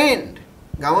 Just spend.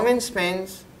 Government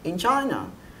spends in China.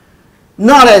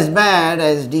 Not as bad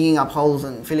as digging up holes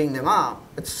and filling them up,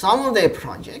 but some of their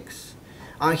projects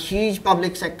are huge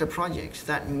public sector projects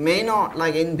that may not,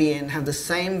 like NBN, have the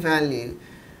same value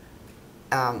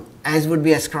as would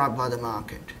be ascribed by the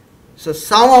market. So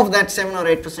some of that 7 or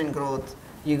 8% growth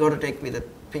you got to take with a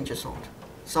pinch of salt.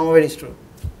 Some of it is true.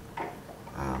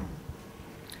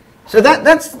 So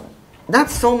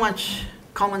that's so much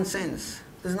common sense.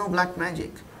 There's no black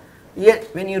magic.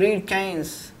 Yet when you read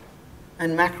Keynes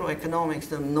and macroeconomics,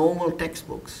 the normal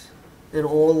textbooks, they're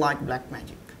all like black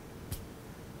magic.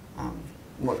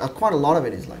 Quite a lot of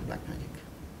it is like black magic.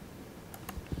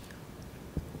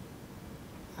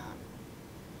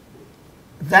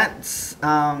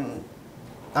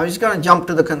 I was going to jump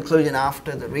to the conclusion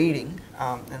after the reading,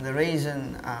 and the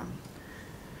reason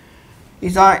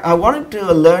is I wanted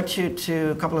to alert you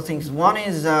to a couple of things. One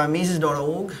is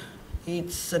Mises.org.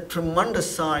 It's a tremendous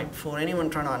site for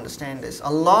anyone trying to understand this.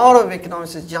 A lot of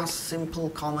economics is just simple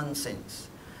common sense.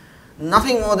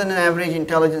 Nothing more than an average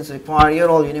intelligence required. You're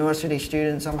all university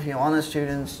students, some of you honor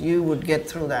students. You would get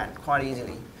through that quite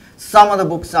easily. Some of the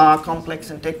books are complex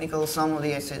and technical. Some of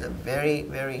the essays are very,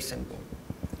 very simple.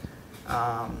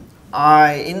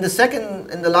 In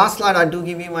the last slide, I do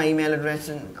give you my email address,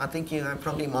 and I think you have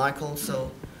probably Michael,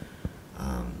 so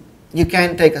you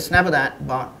can take a snap of that,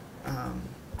 but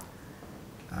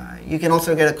you can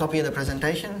also get a copy of the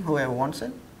presentation, whoever wants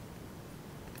it.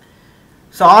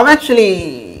 So I've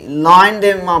actually lined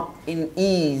them up in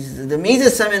ease. The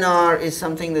Mises seminar is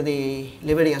something that the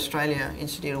Liberty Australia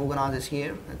Institute organizes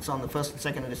here. It's on the 1st and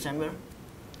 2nd of December.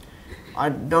 I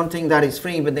don't think that is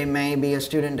free, but there may be a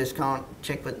student discount.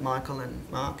 Check with Michael and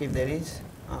Mark if there is.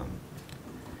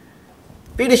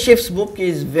 Peter Schiff's book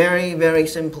is very, very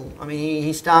simple. I mean,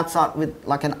 he starts out with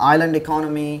like an island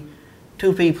economy,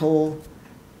 2 people,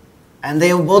 and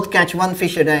they will both catch 1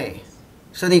 fish a day.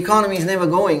 So the economy is never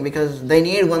going because they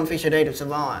need 1 fish a day to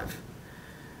survive.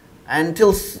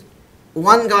 Until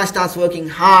one guy starts working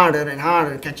harder and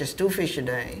harder, catches 2 fish a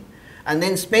day, and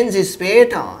then spends his spare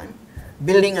time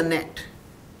building a net,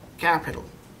 capital,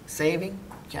 saving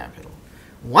capital.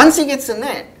 Once he gets a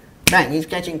net, bang, he's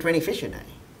catching 20 fish a day.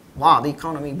 Wow, the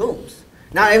economy booms.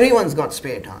 Now everyone's got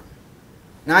spare time.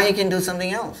 Now you can do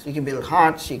something else. You can build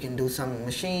huts, you can do some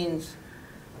machines.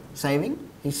 Saving,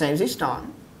 he saves his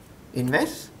time,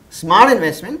 invests, smart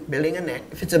investment, building a net.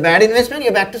 If it's a bad investment,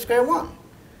 you're back to square one.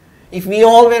 If we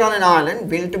all were on an island,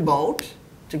 built a boat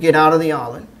to get out of the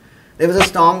island, there was a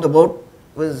storm, the boat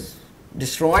was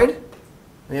destroyed,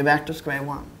 we're back to square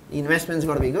one. The investment's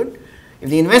got to be good. If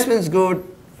the investment's good,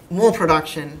 more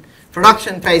production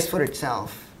pays for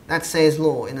itself. That says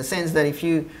law, in the sense that if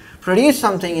you produce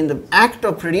something, in the act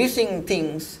of producing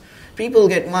things, people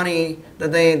get money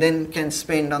that they then can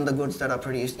spend on the goods that are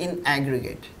produced in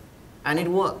aggregate. And it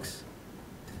works.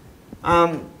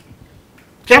 Kevin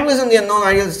Capitalism, the Unknown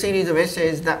Ideal is a series of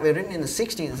essays that were written in the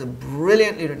 60s. It's a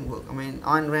brilliantly written book. I mean,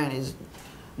 Ayn Rand is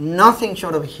nothing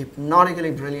short of a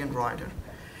hypnotically brilliant writer.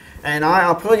 And I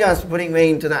apologize for putting me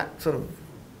into that sort of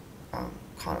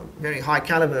kind of very high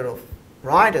caliber of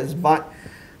writers, but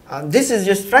this is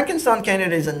just, Frankenstein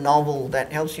Candidate is a novel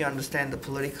that helps you understand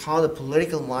how the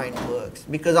political mind works.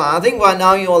 Because I think by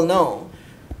now you all know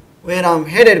where I'm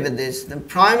headed with this. The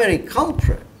primary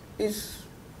culprit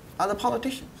are the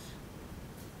politicians.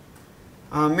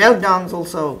 Meltdown's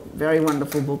also very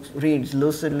wonderful book, reads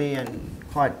lucidly and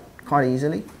quite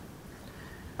easily.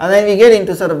 And then we get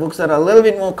into sort of books that are a little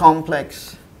bit more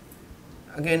complex.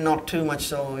 Again, not too much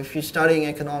so. If you're studying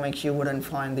economics, you wouldn't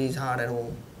find these hard at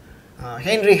all.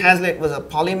 Henry Hazlitt was a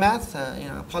polymath.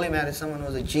 A polymath is someone who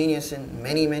was a genius in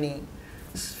many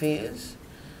spheres,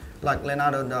 like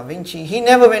Leonardo da Vinci. He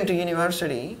never went to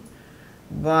university,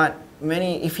 but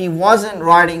if he wasn't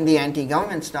writing the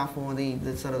anti-government stuff or the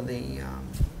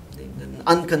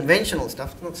unconventional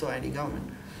stuff, not so anti-government,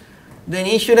 then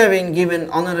he should have been given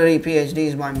honorary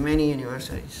PhDs by many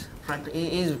universities. Frankly,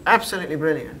 he is absolutely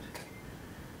brilliant.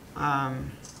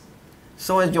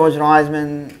 So is George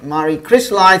Reisman, Murray.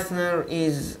 Chris Leithner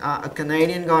is a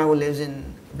Canadian guy who lives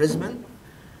in Brisbane,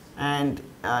 and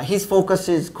his focus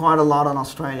is quite a lot on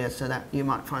Australia, so that you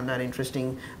might find that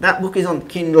interesting. That book is on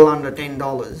Kindle under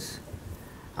 $10.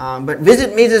 But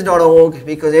visit Mises.org,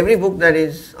 because every book that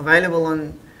is available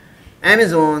on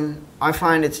Amazon, I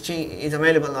find is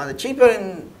available either cheaper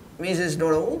in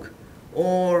Mises.org,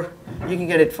 or you can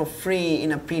get it for free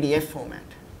in a PDF format,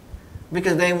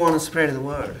 because they want to spread the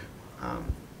word.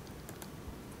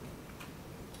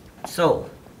 So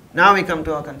now we come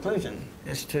to our conclusion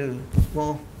as to,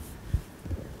 well,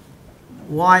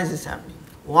 why is this happening?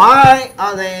 Why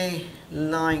are they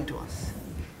lying to us?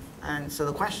 And so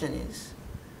the question is,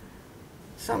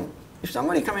 if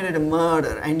somebody committed a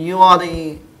murder and you are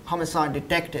the homicide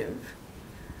detective,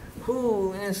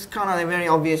 who is kind of a very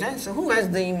obvious answer, who has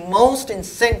the most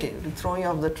incentive to throw you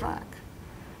off the track?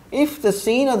 If the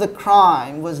scene of the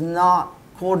crime was not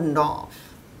cordoned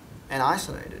off and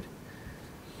isolated,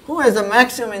 who has the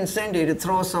maximum incentive to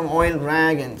throw some oiled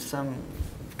rag and some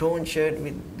torn shirt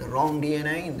with the wrong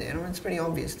DNA in there? I mean, it's pretty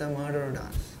obvious, the murderer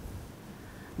does.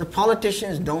 The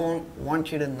politicians don't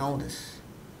want you to know this.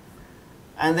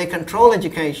 And they control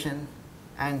education,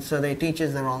 and so they teach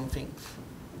us the wrong things.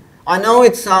 I know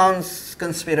it sounds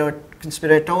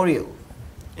conspiratorial,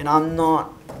 and I'm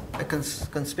not a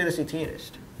conspiracy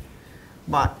theorist,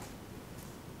 but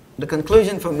the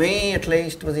conclusion for me, at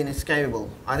least, was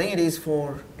inescapable. I think it is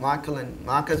for Michael and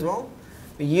Mark as well.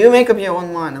 You make up your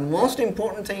own mind. The most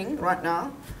important thing right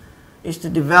now is to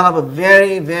develop a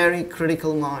very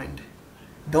critical mind.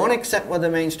 Don't accept what the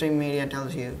mainstream media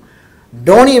tells you.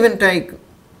 Don't even take,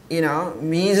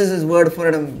 Mises' word for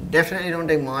it, and definitely don't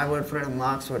take my word for it and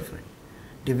Mark's word for it.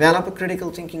 Develop a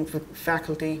critical thinking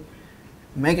faculty,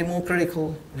 make it more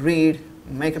critical, read,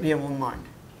 make up your own mind.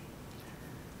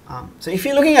 So if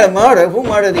you're looking at a murder, who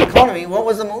murdered the economy, what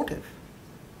was the motive?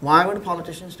 Why would the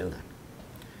politicians do that?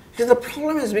 Because the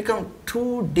problem has become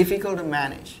too difficult to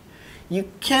manage.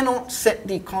 You cannot set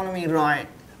the economy right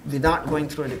without going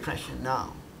through a depression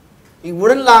now. It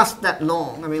wouldn't last that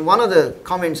long. I mean, one of the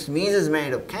comments Mises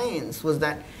made of Keynes was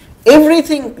that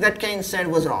everything that Keynes said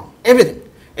was wrong. Everything,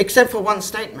 except for one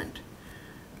statement.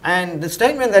 And the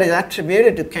statement that is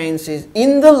attributed to Keynes is,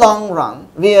 in the long run,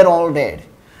 we are all dead.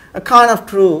 A kind of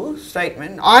true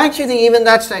statement. I actually think even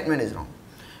that statement is wrong,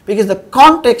 because the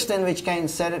context in which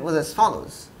Keynes said it was as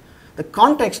follows. The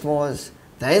context was,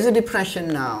 there is a depression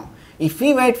now. If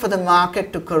we wait for the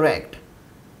market to correct,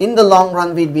 in the long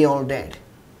run we'd be all dead.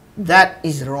 That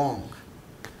is wrong.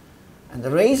 And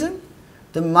the reason?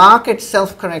 The market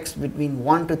self-corrects between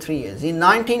 1 to 3 years. In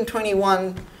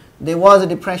 1921, there was a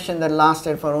depression that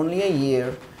lasted for only a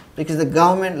year because the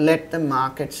government let the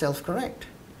market self-correct.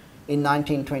 In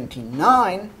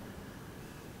 1929,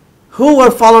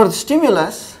 Hoover followed the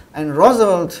stimulus and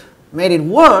Roosevelt made it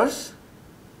worse,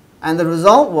 and the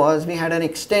result was we had an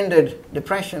extended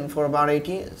depression for about 8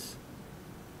 years.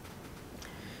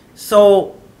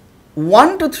 So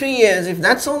 1 to 3 years, if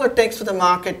that's all it takes for the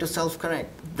market to self-correct,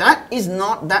 that is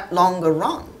not that long a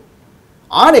run.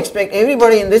 I'd expect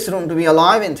everybody in this room to be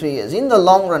alive in 3 years. In the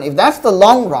long run, if that's the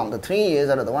long run, the 3 years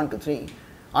out of the 1 to 3,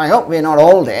 I hope we're not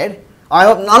all dead. I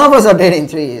hope none of us are dead in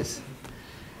 3 years.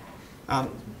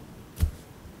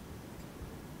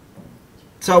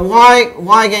 So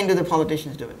why again do the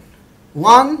politicians do it?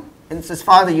 One, as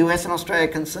far as the US and Australia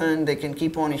are concerned, they can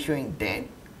keep on issuing debt,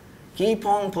 keep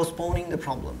on postponing the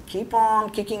problem, keep on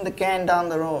kicking the can down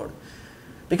the road.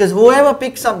 Because whoever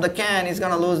picks up the can is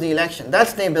going to lose the election.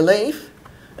 That's their belief.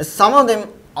 Some of them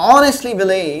honestly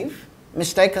believe,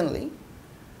 mistakenly,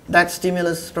 that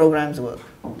stimulus programs work.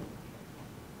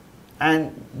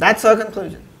 And that's our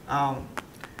conclusion.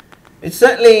 It's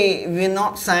certainly, we're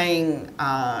not saying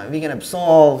we can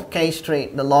absolve K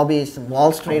Street, the lobbyists, and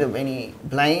Wall Street of any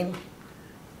blame.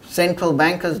 Central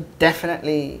bankers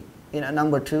definitely,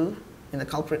 number 2 in the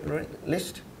culprit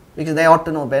list, because they ought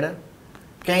to know better.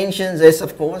 Keynesians, yes,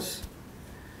 of course.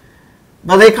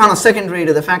 But they're kind of secondary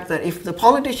to the fact that if the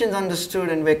politicians understood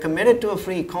and were committed to a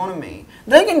free economy,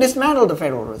 they can dismantle the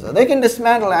Federal Reserve, they can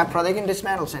dismantle APRA, they can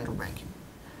dismantle central banking.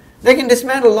 They can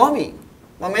dismantle lobbying.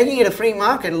 By making it a free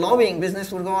market, lobbying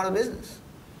business would go out of business.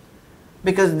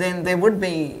 Because then there would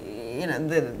be,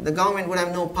 the government would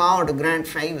have no power to grant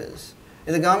favors.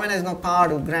 If the government has no power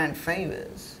to grant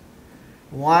favors,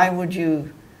 why would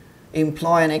you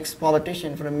employ an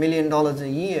ex-politician for $1 million a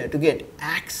year to get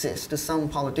access to some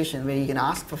politician where you can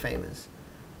ask for favors?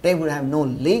 They would have no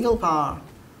legal power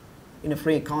in a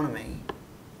free economy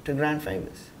to grant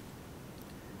favors.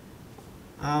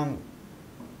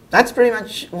 That's pretty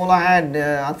much all I had.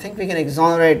 I think we can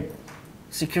exonerate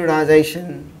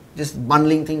securitization, just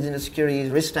bundling things into securities,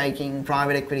 risk-taking,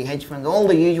 private equity, hedge funds, all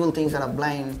the usual things that are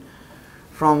blamed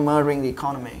from murdering the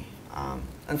economy.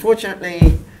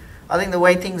 Unfortunately, I think the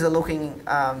way things are looking,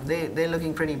 they're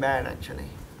looking pretty bad actually,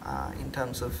 in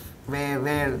terms of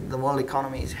where the world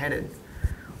economy is headed.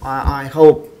 I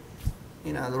hope,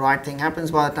 the right thing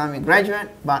happens by the time we graduate,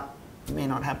 but it may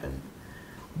not happen.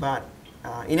 But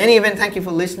in any event, thank you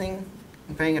for listening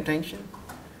and paying attention.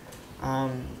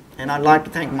 And I'd like to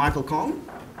thank Michael Kong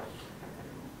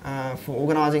for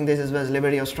organising this, as well as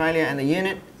Liberty Australia and the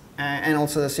unit, and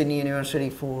also the Sydney University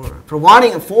for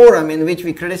providing a forum in which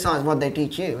we criticise what they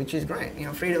teach you, which is great.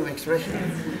 Freedom of expression.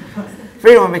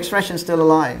 Freedom of expression is still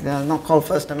alive. They're not called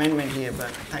First Amendment here, but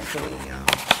thankfully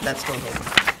that's still going.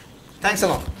 Thanks a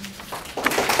lot.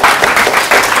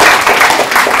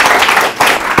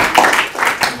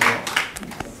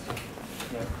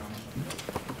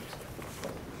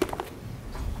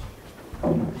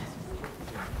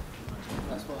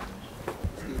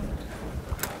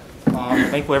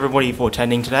 Thank you everybody for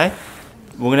attending today.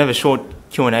 We're going to have a short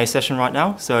Q&A session right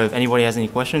now, so if anybody has any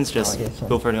questions, just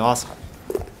feel free to ask.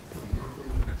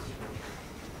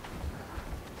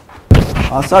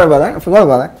 Oh, sorry about that. I forgot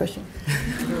about that question.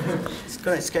 It's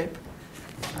going to escape.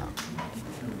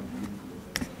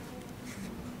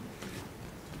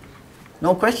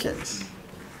 No questions.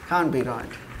 Can't be right.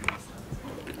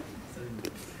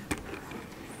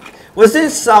 Was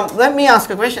this, let me ask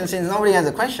a question. Since nobody has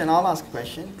a question, I'll ask a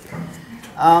question.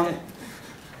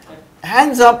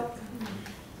 Hands up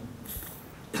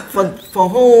for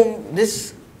whom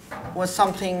this was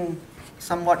something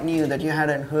somewhat new that you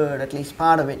hadn't heard, at least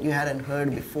part of it you hadn't heard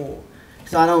before.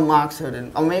 So I know Mark's heard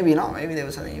it, or maybe not, maybe there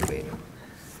was something you heard.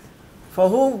 For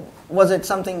whom was it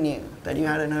something new that you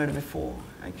hadn't heard before?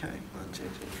 Okay, 1, 2,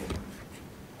 3,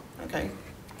 4. Okay,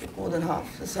 more than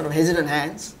half, so sort of hesitant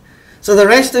hands. So the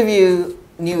rest of you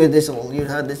knew this all, you'd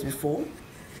heard this before.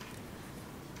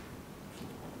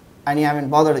 And you haven't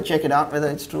bothered to check it out whether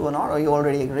it's true or not, or you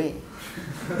already agree.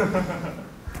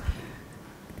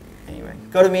 Anyway,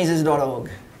 go to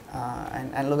Mises.org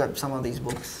and look at some of these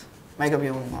books. Make up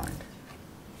your own mind.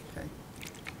 Okay.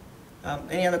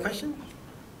 Any other question?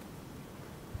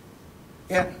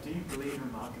 Yeah? Do you believe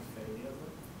in market failure?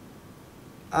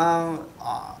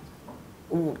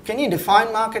 Can you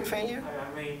define market failure?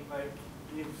 I mean, like,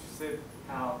 you've said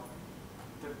how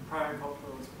the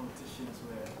pro-capitalist politicians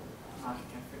where market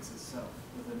can fix itself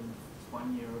within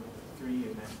 1 year or 3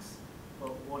 year max. But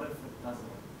what if it doesn't?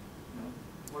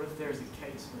 What if there is a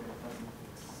case where it doesn't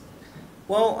fix itself?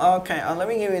 Well, okay, let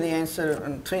me give you the answer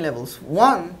on 3 levels.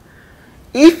 1,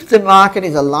 if the market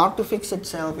is allowed to fix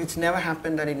itself, it's never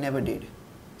happened that it never did.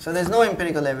 So there's no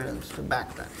empirical evidence to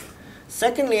back that.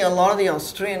 Secondly, a lot of the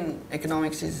Austrian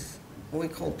economics is what we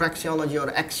call praxeology or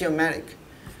axiomatic.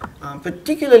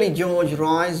 Particularly George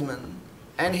Reisman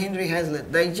and Henry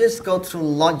Hazlitt, they just go through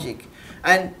logic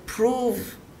and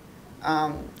prove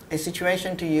a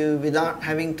situation to you without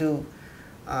having to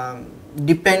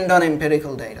depend on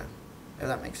empirical data, if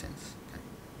that makes sense. Okay.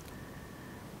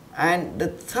 And the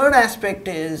third aspect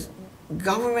is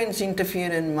governments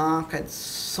interfere in markets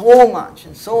so much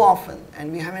and so often, and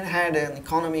we haven't had an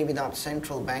economy without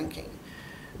central banking,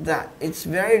 that it's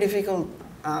very difficult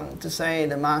to say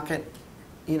the market,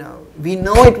 we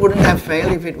know it wouldn't have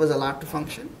failed if it was allowed to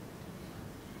function.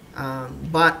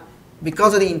 But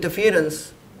because of the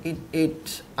interference,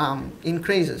 it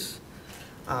increases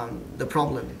the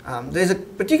problem. There's a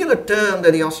particular term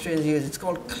that the Austrians use, it's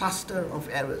called cluster of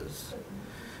errors.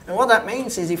 And what that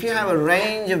means is if you have a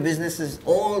range of businesses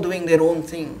all doing their own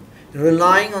thing,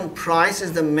 relying on price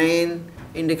as the main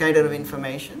indicator of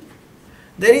information,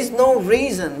 there is no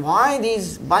reason why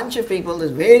these bunch of people,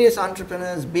 these various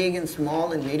entrepreneurs, big and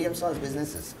small and medium-sized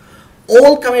businesses,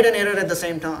 all commit an error at the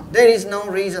same time. There is no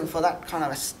reason for that kind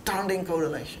of astounding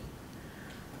correlation.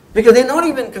 Because they're not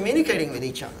even communicating with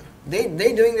each other.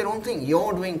 They're doing their own thing.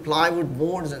 You're doing plywood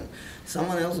boards and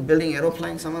someone else building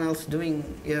aeroplanes, someone else doing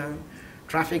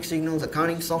traffic signals,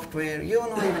 accounting software. You're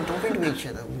not even talking to each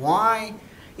other. Why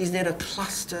is there a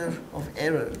cluster of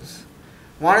errors?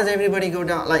 Why does everybody go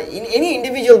down? Like any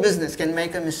individual business can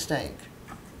make a mistake.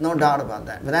 No doubt about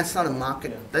that. But that's not a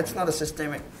market, that's not a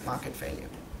systemic market failure.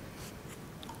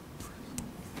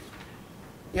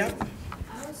 Yeah?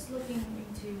 I was looking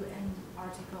into an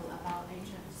article about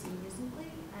HFC recently,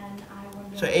 and I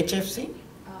wonder... So HFC?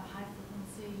 High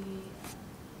frequency...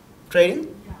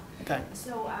 Trading? Yeah. Okay.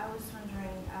 So I was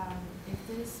wondering if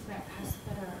this has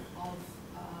better of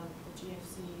the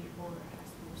GFC or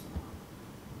has worse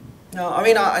now? No, I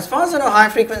mean, as far as I know, high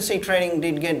frequency trading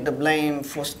did get the blame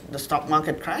for the stock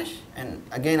market crash. And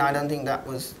again, I don't think that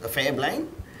was a fair blame.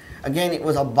 Again, it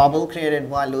was a bubble created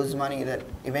by loose money that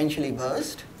eventually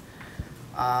burst.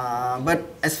 But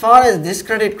as far as this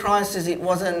credit crisis, it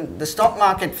wasn't, the stock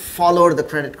market followed the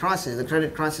credit crisis. The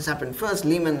credit crisis happened first,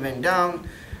 Lehman went down,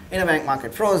 interbank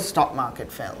market froze, stock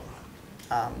market fell.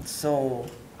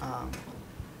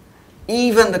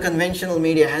 Even the conventional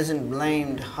media hasn't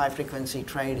blamed high frequency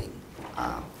trading.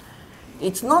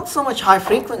 It's not so much high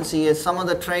frequency as some of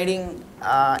the trading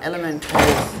element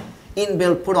has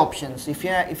inbuilt put options. If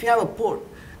you have a put,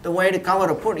 the way to cover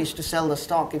a put is to sell the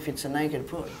stock if it's a naked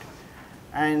put.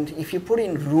 And if you put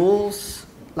in rules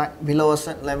like below a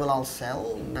certain level I'll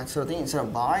sell, that sort of thing, instead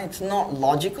of buy, it's not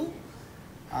logical.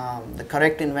 The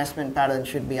correct investment pattern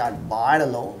should be I'd buy at a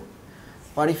low.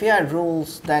 But if you had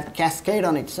rules that cascade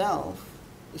on itself,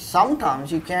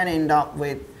 sometimes you can end up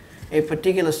with a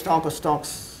particular stock or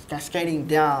stocks cascading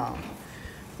down.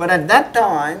 But at that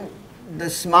time, the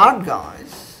smart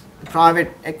guys,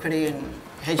 private equity and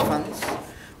hedge funds,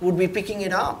 would be picking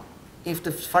it up if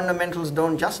the fundamentals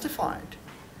don't justify it.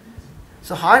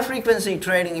 So high frequency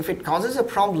trading, if it causes a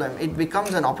problem, it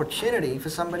becomes an opportunity for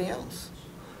somebody else.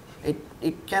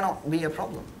 It cannot be a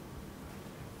problem.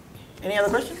 Any other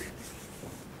questions?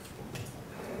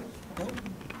 No?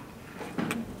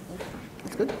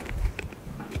 That's good.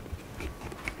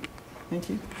 Thank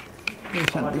you.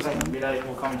 Vinay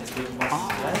will come and just give us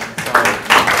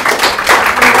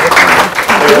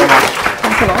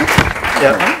Thanks a lot.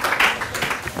 Yeah.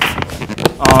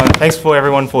 Thanks for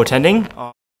everyone for attending.